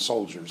Christian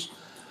Soldiers,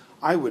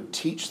 I would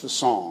teach the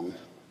song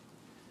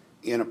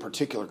in a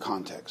particular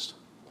context.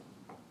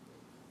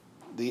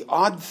 The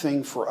odd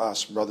thing for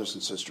us, brothers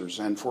and sisters,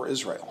 and for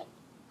Israel,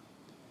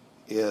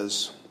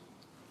 is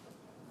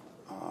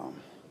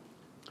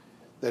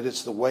that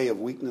it's the way of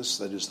weakness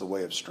that is the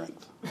way of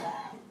strength.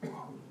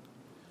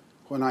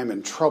 When I'm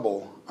in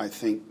trouble, I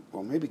think,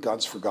 well, maybe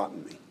God's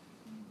forgotten me.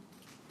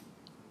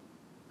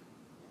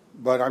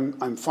 But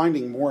I'm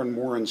finding more and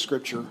more in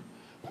Scripture,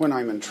 when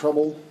I'm in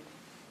trouble,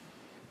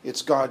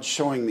 it's God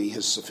showing me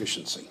His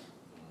sufficiency.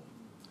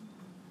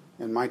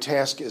 And my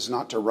task is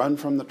not to run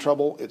from the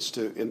trouble, it's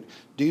to...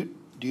 Do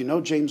you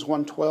know James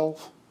 1:12?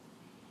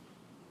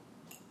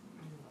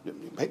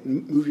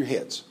 Move your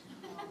heads.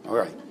 All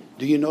right.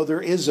 Do you know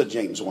there is a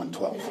James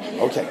 1:12?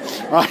 Okay.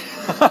 All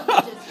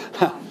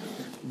right.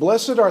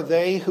 Blessed are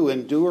they who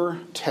endure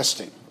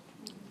testing,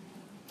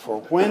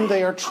 for when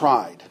they are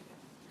tried,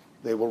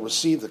 they will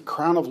receive the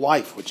crown of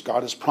life which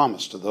God has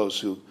promised to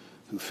those who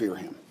fear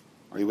Him.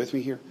 Are you with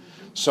me here?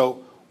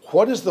 So,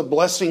 what is the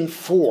blessing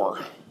for?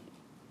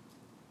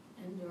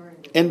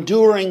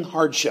 Enduring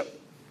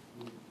hardship.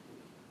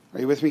 Are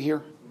you with me here?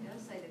 It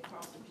does say the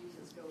cross of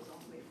Jesus goes on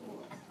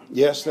before.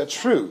 Yes, that's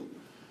true.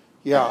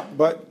 Yeah,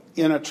 but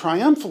in a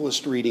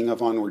triumphalist reading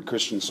of Onward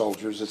Christian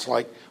Soldiers, it's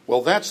like,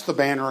 well, that's the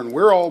banner and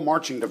we're all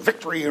marching to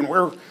victory and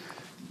we're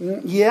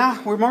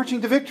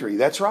marching to victory.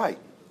 That's right.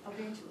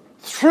 Eventually.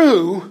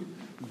 Through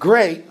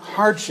great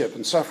hardship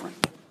and suffering.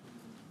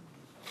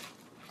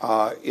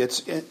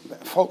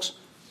 Folks,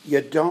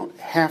 you don't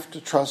have to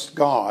trust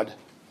God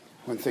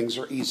when things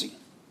are easy.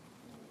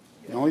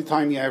 The only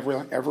time you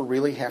ever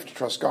really have to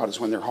trust God is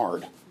when they're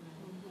hard.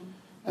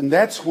 And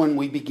that's when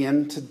we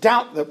begin to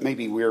doubt that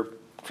maybe we're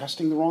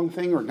trusting the wrong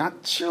thing or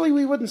not. Surely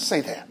we wouldn't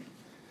say that.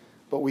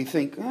 But we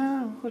think,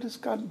 what is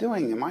God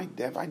doing?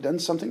 Have I done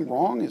something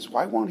wrong?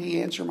 Why won't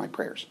He answer my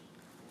prayers?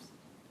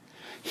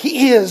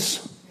 He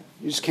is.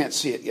 You just can't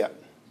see it yet.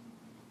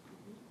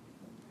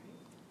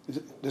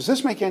 Does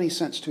this make any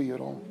sense to you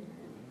at all?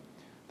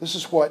 This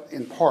is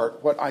in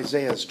part, what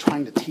Isaiah is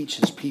trying to teach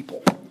his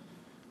people.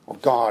 Or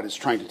God is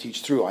trying to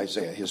teach through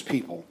Isaiah, his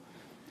people,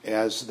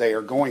 as they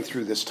are going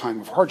through this time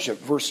of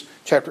hardship.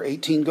 Chapter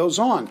 18 goes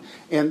on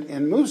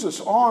and moves us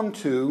on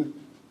to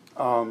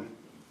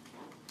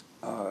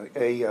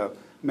a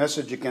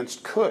message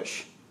against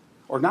Cush.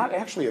 Or not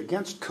actually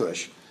against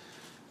Cush.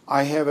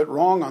 I have it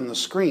wrong on the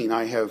screen.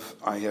 I have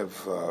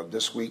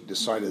this week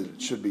decided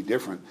it should be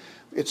different.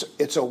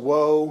 It's a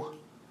woe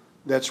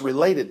that's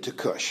related to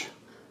Cush.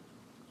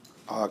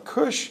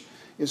 Cush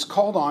is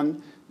called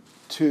on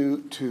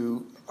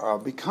to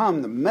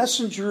become the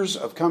messengers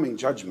of coming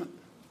judgment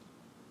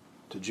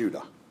to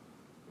Judah.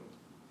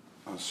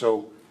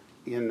 So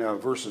in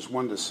verses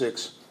 1 to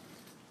 6,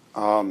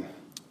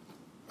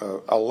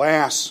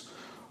 alas,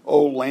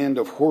 O land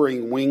of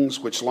whoring wings,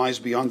 which lies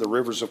beyond the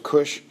rivers of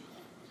Cush,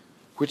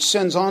 which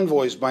sends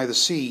envoys by the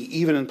sea,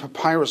 even in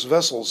papyrus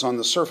vessels on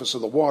the surface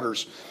of the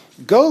waters.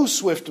 Go,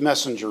 swift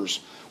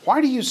messengers.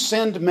 Why do you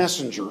send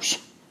messengers?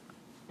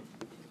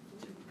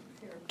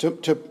 To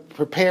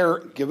prepare,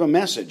 give a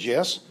message,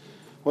 yes?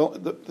 Well,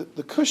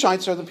 the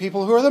Cushites are the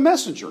people who are the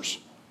messengers.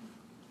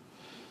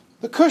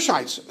 The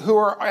Cushites, who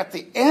are at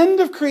the end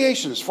of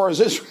creation as far as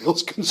Israel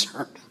is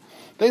concerned.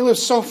 They live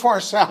so far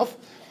south.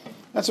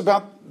 That's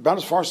about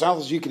as far south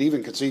as you could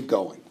even conceive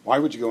going. Why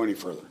would you go any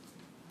further?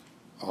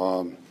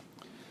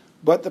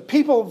 But the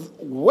people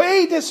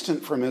way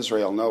distant from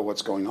Israel know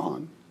what's going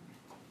on.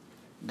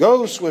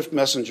 Go, swift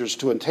messengers,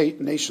 to a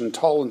nation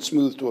tall and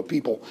smooth, to a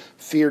people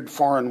feared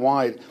far and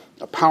wide,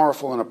 a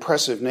powerful and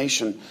oppressive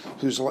nation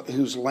whose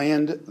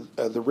land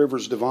the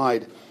rivers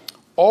divide.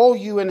 All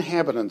you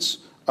inhabitants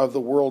of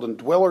the world and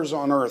dwellers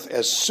on earth,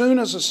 as soon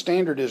as a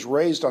standard is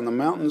raised on the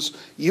mountains,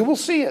 you will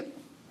see it.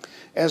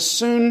 As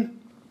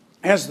soon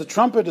as the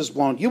trumpet is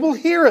blown, you will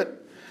hear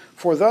it.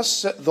 For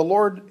thus the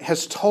Lord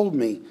has told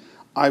me,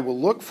 I will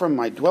look from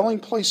my dwelling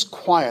place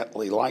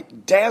quietly,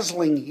 like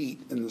dazzling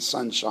heat in the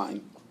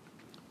sunshine,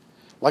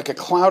 like a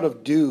cloud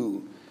of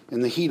dew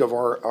in the heat of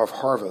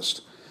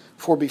harvest.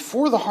 For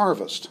before the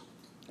harvest,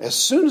 as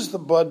soon as the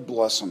bud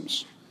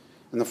blossoms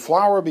and the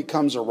flower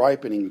becomes a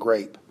ripening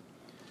grape,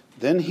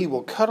 then He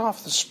will cut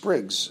off the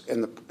sprigs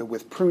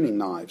with pruning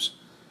knives.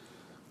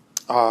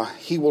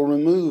 He will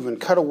remove and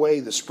cut away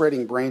the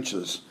spreading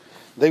branches.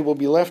 They will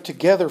be left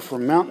together for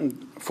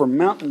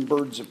mountain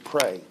birds of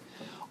prey.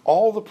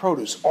 All the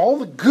produce, all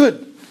the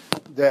good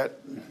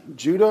that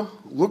Judah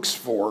looks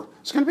for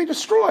is going to be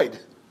destroyed.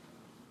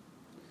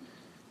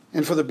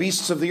 and for the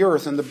beasts of the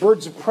earth, and the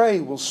birds of prey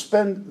will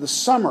spend the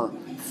summer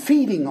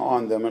feeding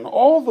on them, and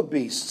all the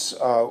beasts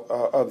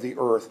of the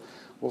earth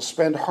will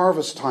spend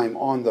harvest time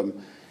on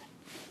them.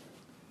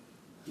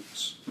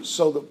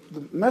 So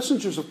the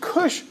messengers of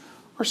Cush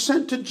are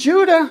sent to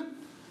Judah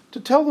to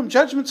tell them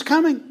judgment's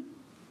coming.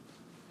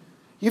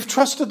 You've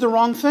trusted the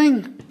wrong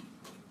thing.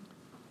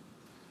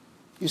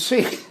 You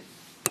see,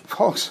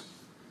 folks,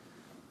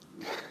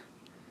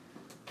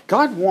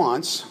 God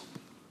wants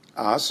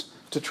us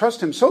to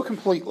trust Him so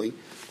completely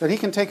that He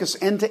can take us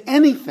into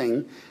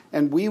anything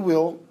and we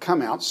will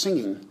come out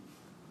singing.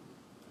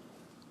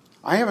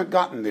 I haven't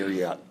gotten there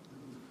yet.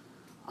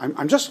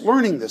 I'm just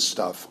learning this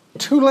stuff.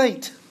 Too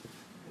late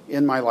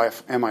in my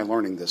life am I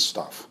learning this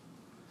stuff.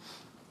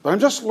 But I'm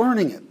just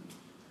learning it.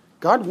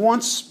 God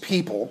wants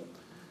people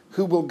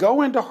who will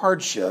go into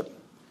hardship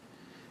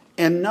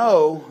and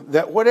know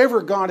that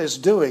whatever God is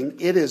doing,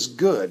 it is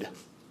good.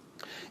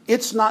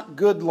 It's not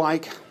good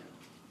like,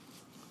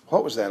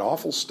 what was that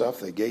awful stuff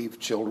they gave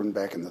children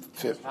back in the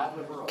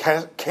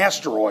 50s?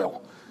 Castor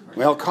oil.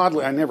 Well, cod,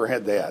 I never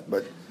had that,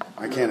 but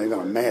I can't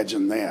even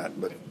imagine that.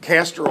 But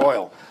castor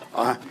oil.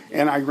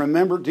 And I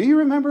remember, do you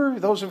remember,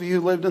 those of you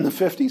who lived in the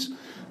 50s,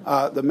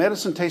 the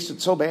medicine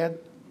tasted so bad?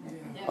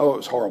 Oh, it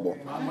was horrible.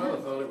 My mother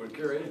thought it would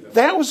cure anything.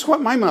 That was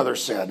what my mother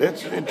said.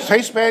 It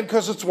tastes bad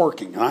because it's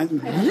working. I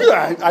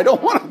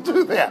don't want to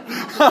do that.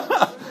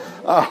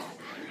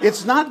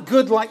 It's not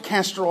good like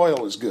castor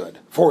oil is good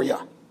for you.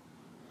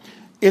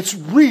 It's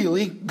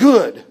really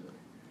good.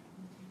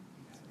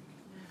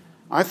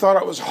 I thought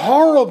it was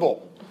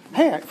horrible.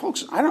 Hey,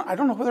 folks, I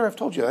don't know whether I've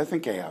told you. I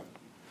think I have.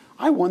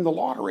 I won the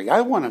lottery. I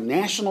won a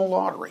national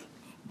lottery.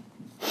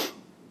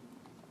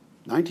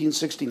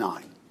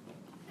 1969.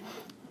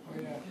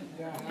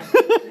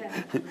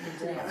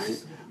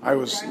 I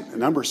was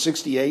number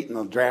 68 in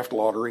the draft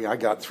lottery. I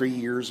got 3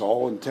 years,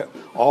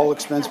 all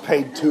expense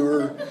paid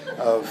tour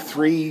of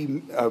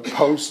 3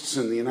 posts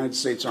in the United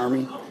States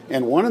Army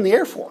and 1 in the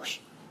Air Force.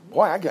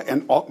 Boy, I got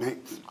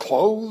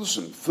clothes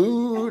and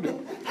food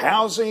and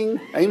housing.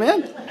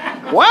 Amen.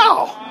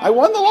 Wow, I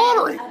won the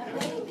lottery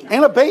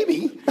and a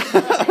baby.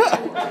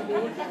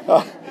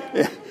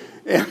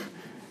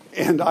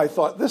 And I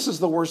thought, this is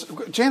the worst.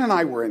 Jan and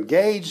I were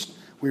engaged.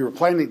 We were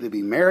planning to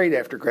be married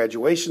after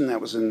graduation.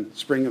 That was in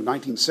spring of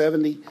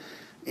 1970.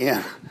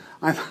 And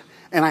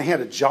I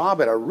had a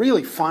job at a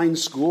really fine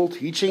school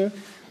teaching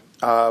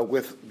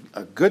with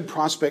a good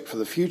prospect for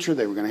the future.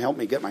 They were going to help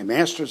me get my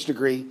master's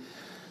degree.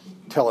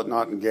 Tell it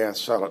not in Gath,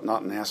 shout it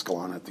not in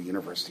Ascalon at the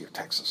University of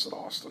Texas at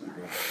Austin.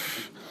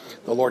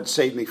 The Lord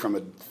saved me from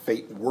a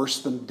fate worse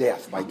than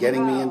death by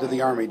getting me into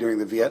the Army during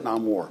the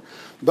Vietnam War.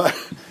 But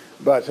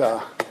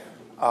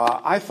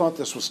I thought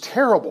this was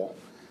terrible.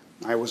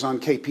 I was on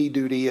KP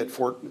duty at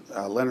Fort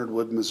Leonard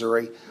Wood,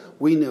 Missouri.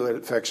 We knew it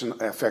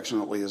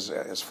affectionately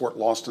as Fort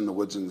Lost in the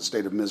Woods in the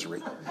state of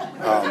misery.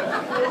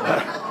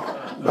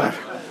 But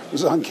I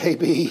was on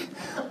KB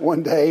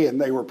one day, and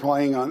they were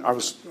playing on. I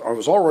was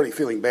already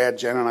feeling bad.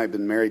 Jen and I had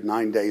been married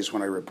 9 days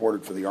when I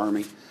reported for the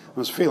Army. I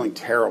was feeling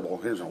terrible.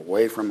 I was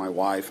away from my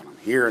wife, and I'm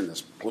here in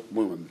this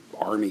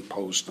Army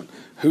post, and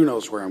who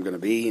knows where I'm going to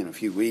be in a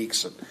few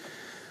weeks. And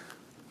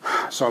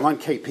so I'm on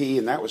KP,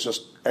 and that was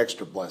just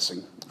extra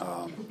blessing.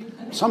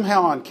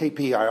 Somehow on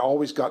KP, I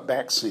always got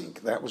back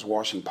sync. That was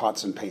washing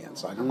pots and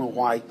pans. I don't know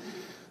why.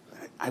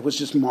 I was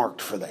just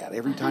marked for that.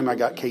 Every time I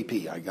got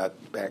KP, I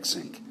got back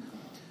sync.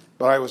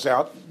 But I was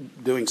out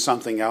doing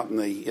something out in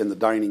the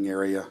dining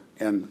area,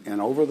 and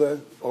over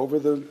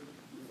the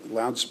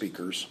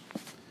loudspeakers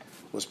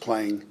was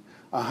playing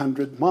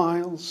 100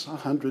 miles,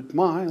 100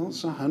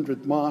 miles,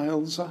 100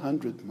 miles,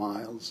 100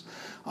 miles.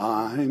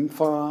 I'm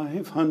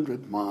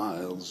 500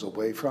 miles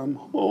away from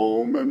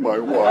home and my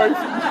wife.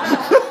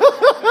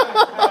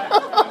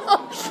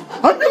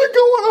 I'm going to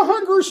go on a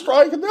hunger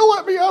strike, and they'll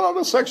let me out on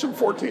a Section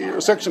 14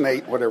 or Section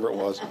 8, whatever it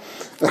was.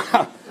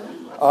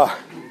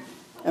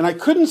 And I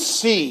couldn't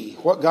see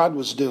what God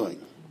was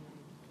doing.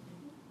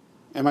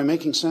 Am I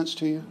making sense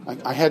to you?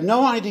 I had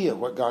no idea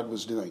what God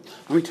was doing.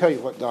 Let me tell you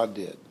what God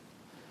did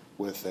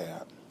with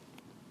that.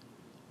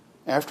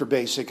 After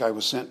basic, I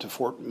was sent to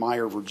Fort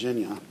Myer,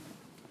 Virginia,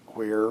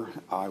 where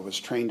I was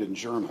trained in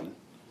German.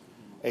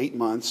 8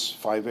 months,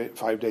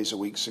 5 days a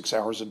week, 6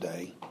 hours a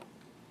day.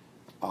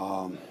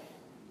 9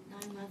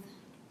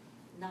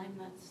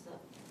 months of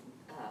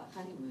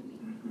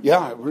honeymooning.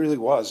 Yeah, it really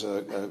was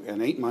an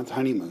 8-month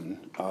honeymoon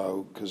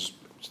because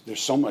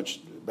there's so much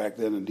back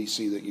then in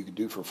D.C. that you could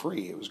do for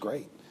free. It was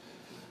great.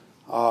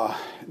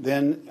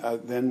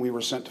 Then we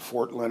were sent to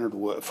Fort Leonard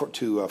Wood, Fort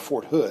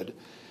Hood,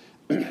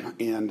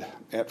 and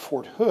at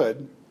Fort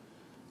Hood,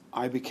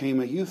 I became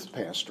a youth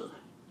pastor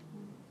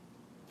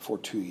for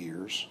 2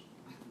 years.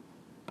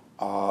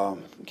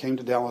 Came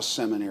to Dallas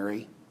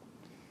Seminary.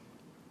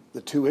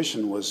 The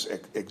tuition was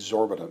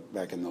exorbitant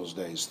back in those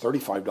days,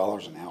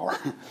 $35 an hour.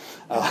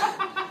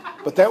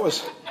 But that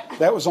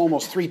was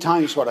almost 3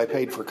 times what I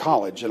paid for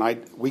college,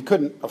 and we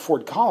couldn't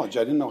afford college.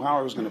 I didn't know how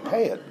I was going to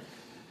pay it.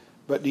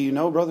 But do you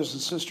know, brothers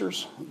and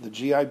sisters, the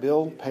GI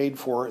Bill paid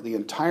for the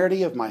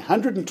entirety of my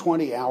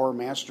 120-hour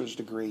master's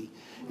degree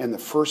and the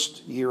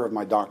first year of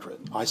my doctorate.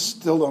 I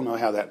still don't know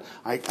how that...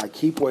 I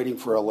keep waiting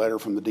for a letter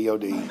from the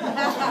DOD.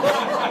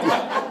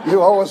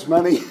 You owe us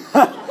money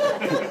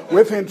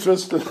with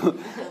interest.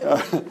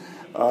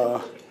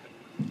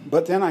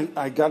 But then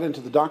I got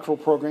into the doctoral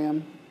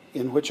program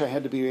in which I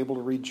had to be able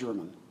to read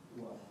German.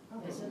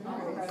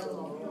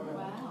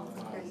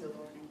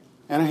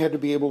 And I had to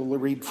be able to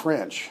read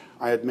French.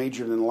 I had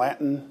majored in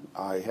Latin.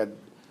 I had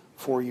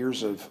 4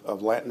 years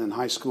of Latin in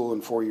high school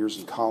and 4 years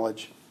in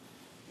college.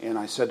 And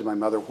I said to my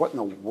mother, what in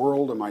the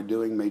world am I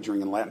doing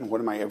majoring in Latin? What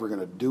am I ever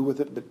going to do with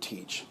it but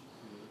teach?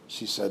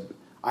 She said,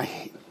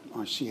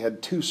 she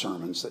had 2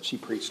 sermons that she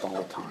preached all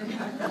the time.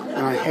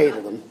 And I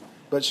hated them.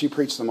 But she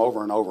preached them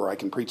over and over. I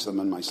can preach them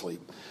in my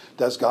sleep.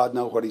 Does God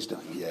know what he's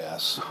doing?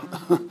 Yes.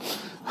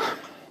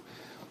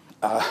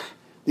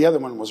 The other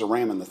one was a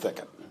ram in the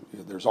thicket.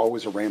 There's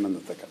always a ram in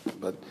the thicket.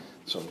 But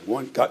so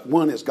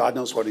one is God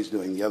knows what he's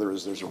doing. The other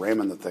is there's a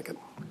ram in the thicket.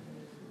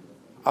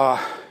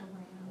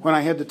 When I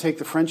had to take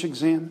the French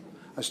exam,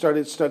 I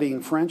started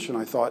studying French, and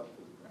I thought,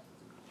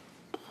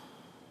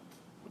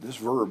 this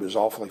verb is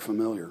awfully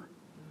familiar.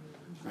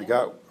 I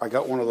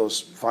got one of those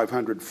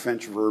 500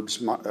 French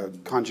verbs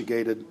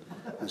conjugated.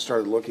 I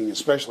started looking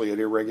especially at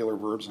irregular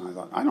verbs, and I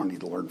thought, I don't need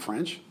to learn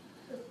French.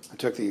 I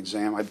took the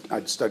exam.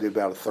 I'd studied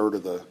about a third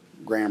of the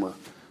grammar.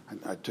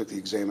 I took the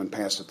exam and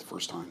passed it the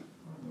first time.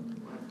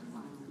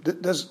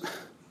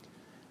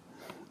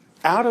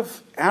 Out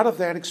of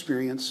that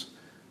experience,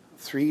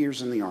 3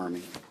 years in the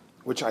Army,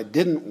 which I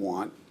didn't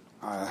want,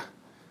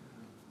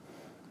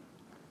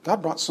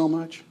 God brought so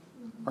much.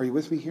 Are you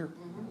with me here?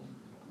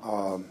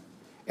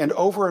 And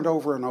over and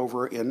over and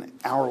over in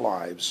our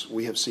lives,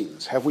 we have seen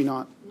this. Have we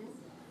not?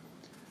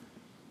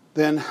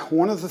 Then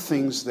one of the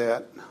things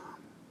that,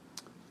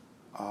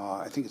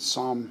 I think it's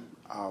Psalm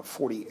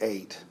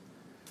 48,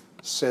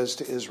 says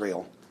to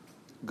Israel,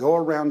 go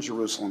around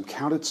Jerusalem,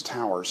 count its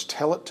towers,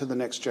 tell it to the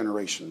next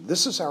generation.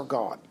 This is our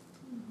God.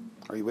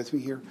 Are you with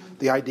me here?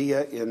 The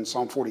idea in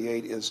Psalm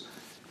 48 is,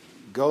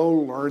 go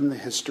learn the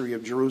history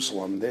of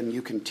Jerusalem. Then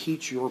you can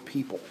teach your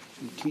people,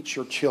 you teach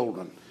your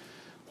children.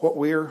 What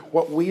we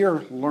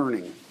are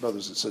learning,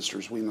 brothers and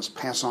sisters, we must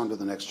pass on to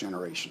the next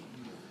generation.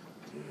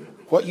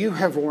 What you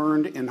have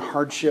learned in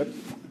hardship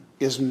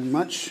is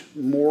much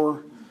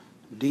more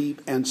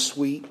deep and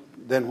sweet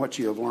than what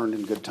you have learned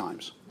in good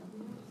times.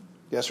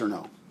 Yes or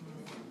no?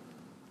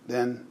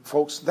 Then,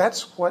 folks,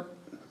 that's what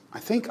I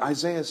think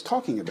Isaiah is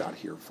talking about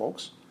here,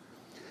 folks.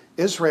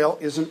 Israel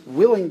isn't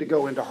willing to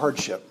go into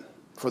hardship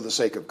for the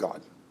sake of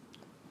God.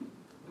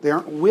 They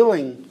aren't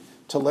willing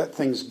to let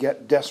things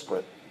get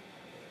desperate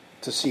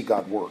to see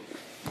God work.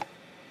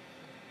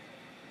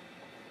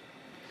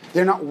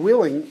 They're not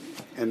willing,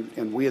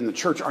 and we in the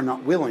church are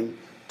not willing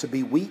to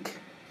be weak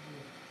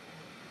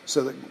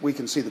so that we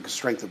can see the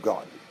strength of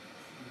God.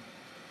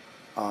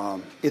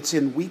 It's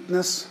in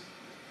weakness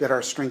that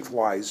our strength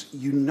lies.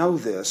 You know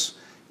this.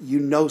 You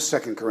know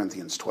 2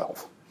 Corinthians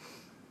 12.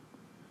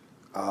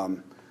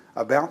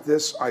 About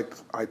this, I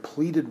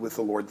pleaded with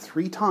the Lord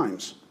 3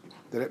 times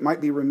that it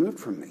might be removed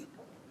from me.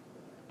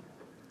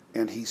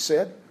 And he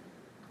said,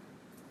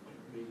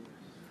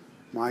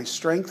 my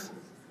strength,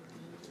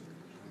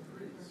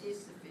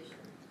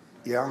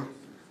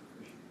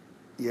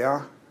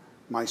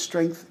 my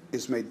strength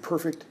is made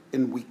perfect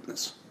in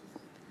weakness.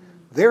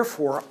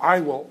 Therefore, I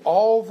will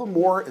all the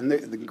more, and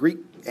the Greek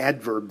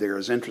adverb there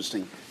is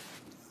interesting,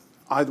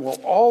 I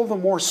will all the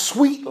more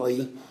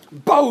sweetly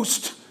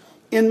boast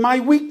in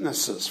my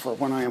weaknesses, for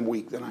when I am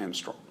weak, then I am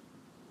strong.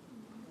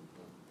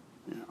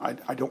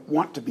 I don't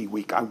want to be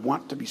weak. I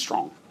want to be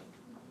strong.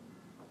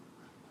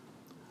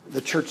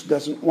 The church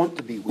doesn't want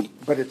to be weak,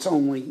 but its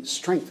only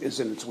strength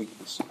is in its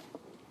weakness.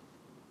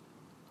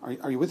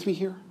 Are you with me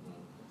here?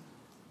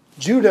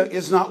 Judah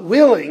is not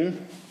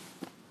willing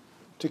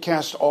to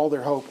cast all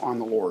their hope on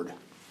the Lord.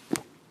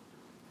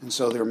 And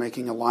so they're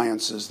making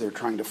alliances. They're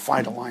trying to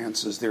fight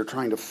alliances. They're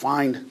trying to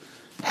find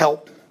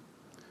help.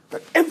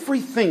 But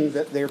everything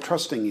that they're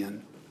trusting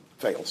in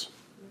fails,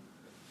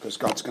 because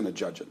God's going to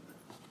judge it.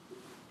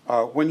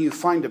 When you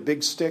find a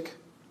big stick,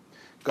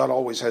 God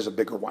always has a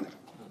bigger one.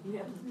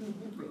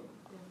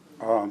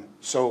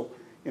 So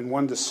in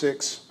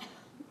 1-6,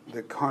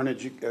 the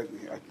carnage,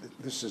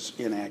 this is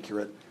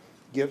inaccurate.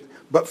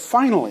 But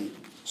finally,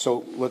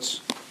 so let's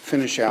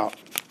finish out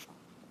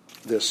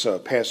this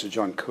passage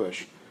on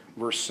Cush,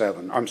 verse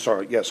 7.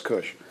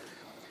 Cush.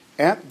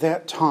 At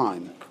that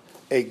time,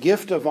 a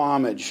gift of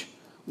homage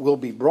will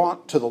be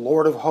brought to the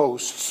Lord of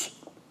hosts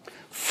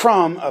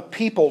from a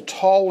people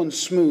tall and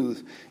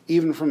smooth,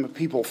 even from a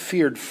people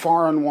feared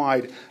far and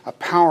wide, a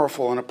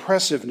powerful and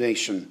oppressive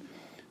nation,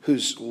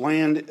 whose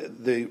land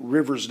the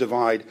rivers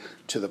divide,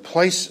 to the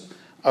place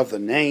of the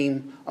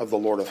name of the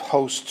Lord of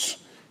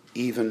hosts,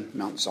 even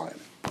Mount Zion.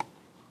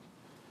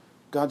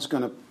 God's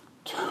going to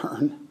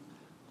turn,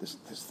 this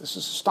is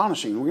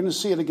astonishing. We're going to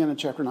see it again in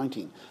chapter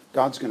 19.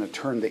 God's going to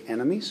turn the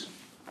enemies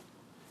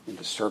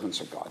into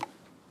servants of God.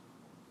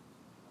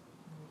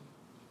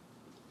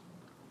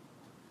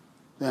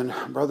 then,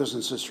 brothers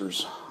and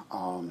sisters,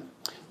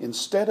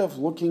 instead of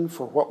looking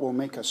for what will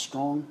make us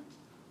strong,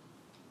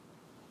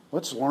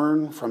 let's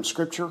learn from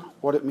Scripture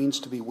what it means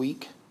to be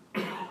weak.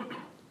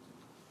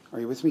 Are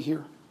you with me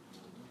here?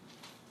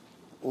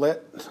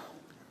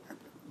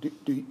 Do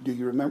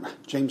you remember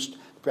James?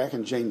 Back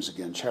in James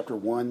again, chapter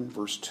 1,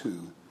 verse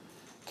 2.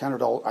 Count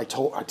it all. I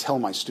tell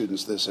my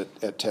students this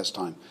at test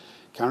time.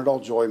 Count it all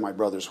joy, my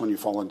brothers, when you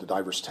fall into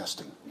diverse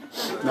testing,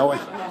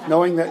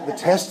 knowing that the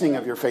testing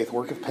of your faith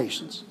worketh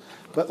patience.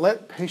 But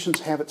let patience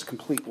have its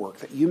complete work,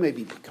 that you may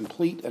be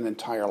complete and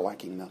entire,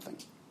 lacking nothing.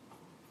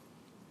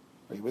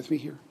 Are you with me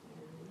here?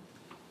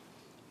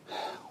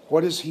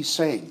 What is he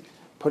saying?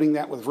 Putting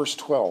that with verse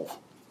 12.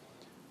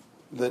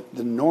 That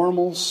the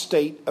normal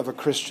state of a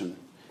Christian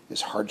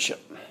is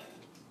hardship.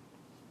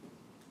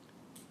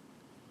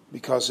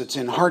 Because it's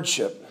in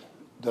hardship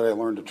that I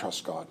learn to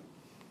trust God.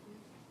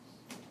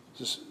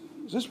 Does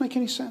this make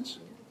any sense?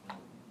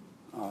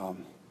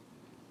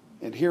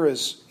 And here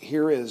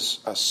is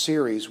a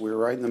series. We're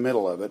right in the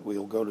middle of it.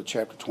 We'll go to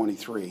chapter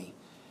 23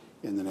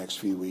 in the next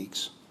few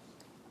weeks.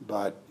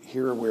 But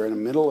here we're in the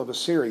middle of a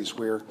series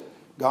where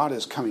God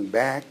is coming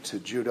back to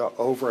Judah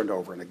over and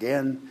over and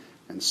again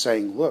and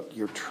saying, look,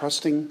 you're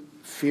trusting,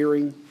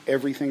 fearing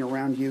everything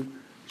around you.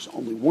 There's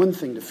only one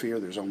thing to fear.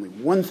 There's only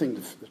one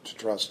thing to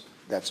trust.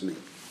 That's me.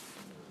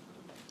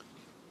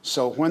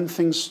 So when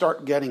things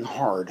start getting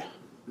hard,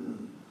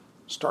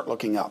 start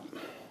looking up.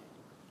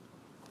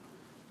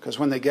 Because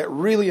when they get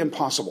really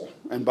impossible,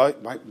 and by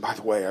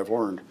the way, I've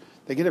learned,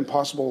 they get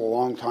impossible a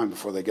long time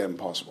before they get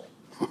impossible.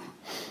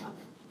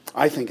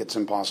 I think it's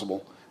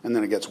impossible, and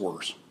then it gets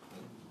worse.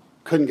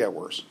 Couldn't get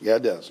worse. Yeah,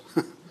 it does.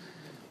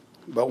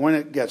 But when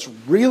it gets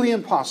really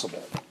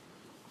impossible,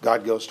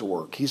 God goes to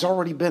work. He's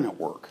already been at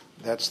work.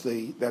 That's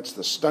the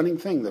stunning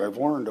thing that I've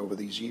learned over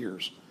these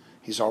years.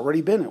 He's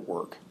already been at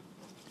work.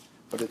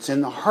 But it's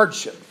in the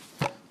hardship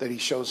that he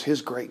shows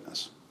his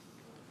greatness.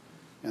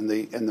 And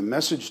the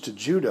message to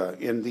Judah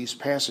in these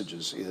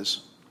passages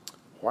is,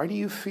 why do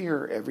you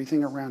fear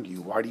everything around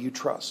you? Why do you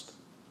trust?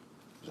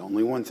 There's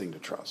only one thing to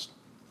trust.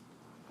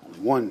 Only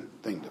one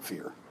thing to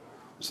fear.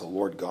 Is the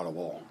Lord God of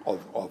all,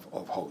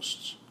 of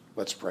hosts.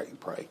 Let's pray.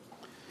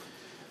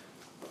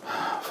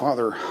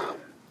 Father,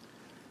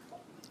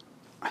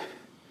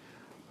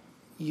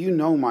 you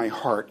know my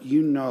heart.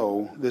 You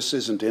know this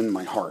isn't in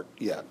my heart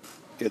yet.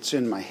 It's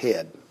in my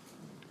head.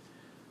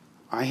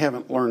 I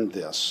haven't learned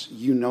this.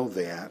 You know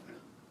that.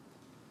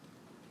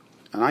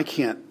 And I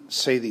can't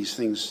say these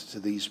things to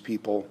these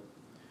people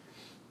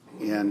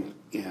and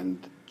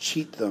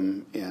cheat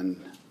them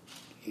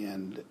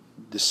and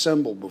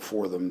dissemble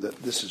before them that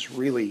this is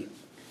really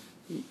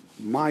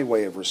my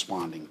way of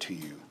responding to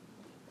you.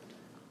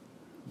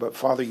 But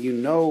Father, you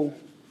know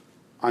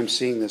I'm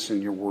seeing this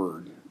in your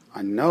word.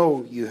 I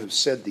know you have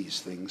said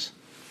these things.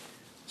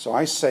 So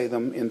I say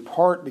them in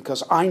part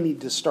because I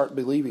need to start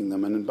believing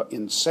them. And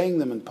in saying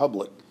them in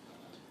public,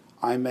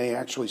 I may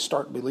actually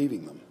start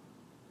believing them.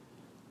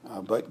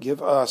 But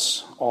give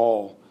us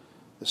all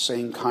the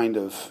same kind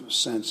of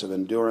sense of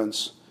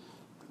endurance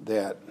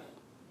that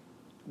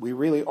we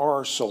really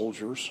are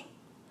soldiers,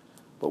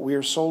 but we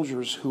are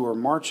soldiers who are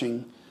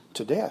marching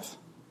to death,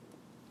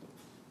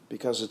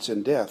 because it's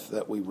in death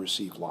that we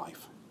receive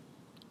life.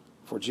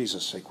 For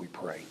Jesus' sake we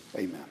pray.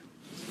 Amen.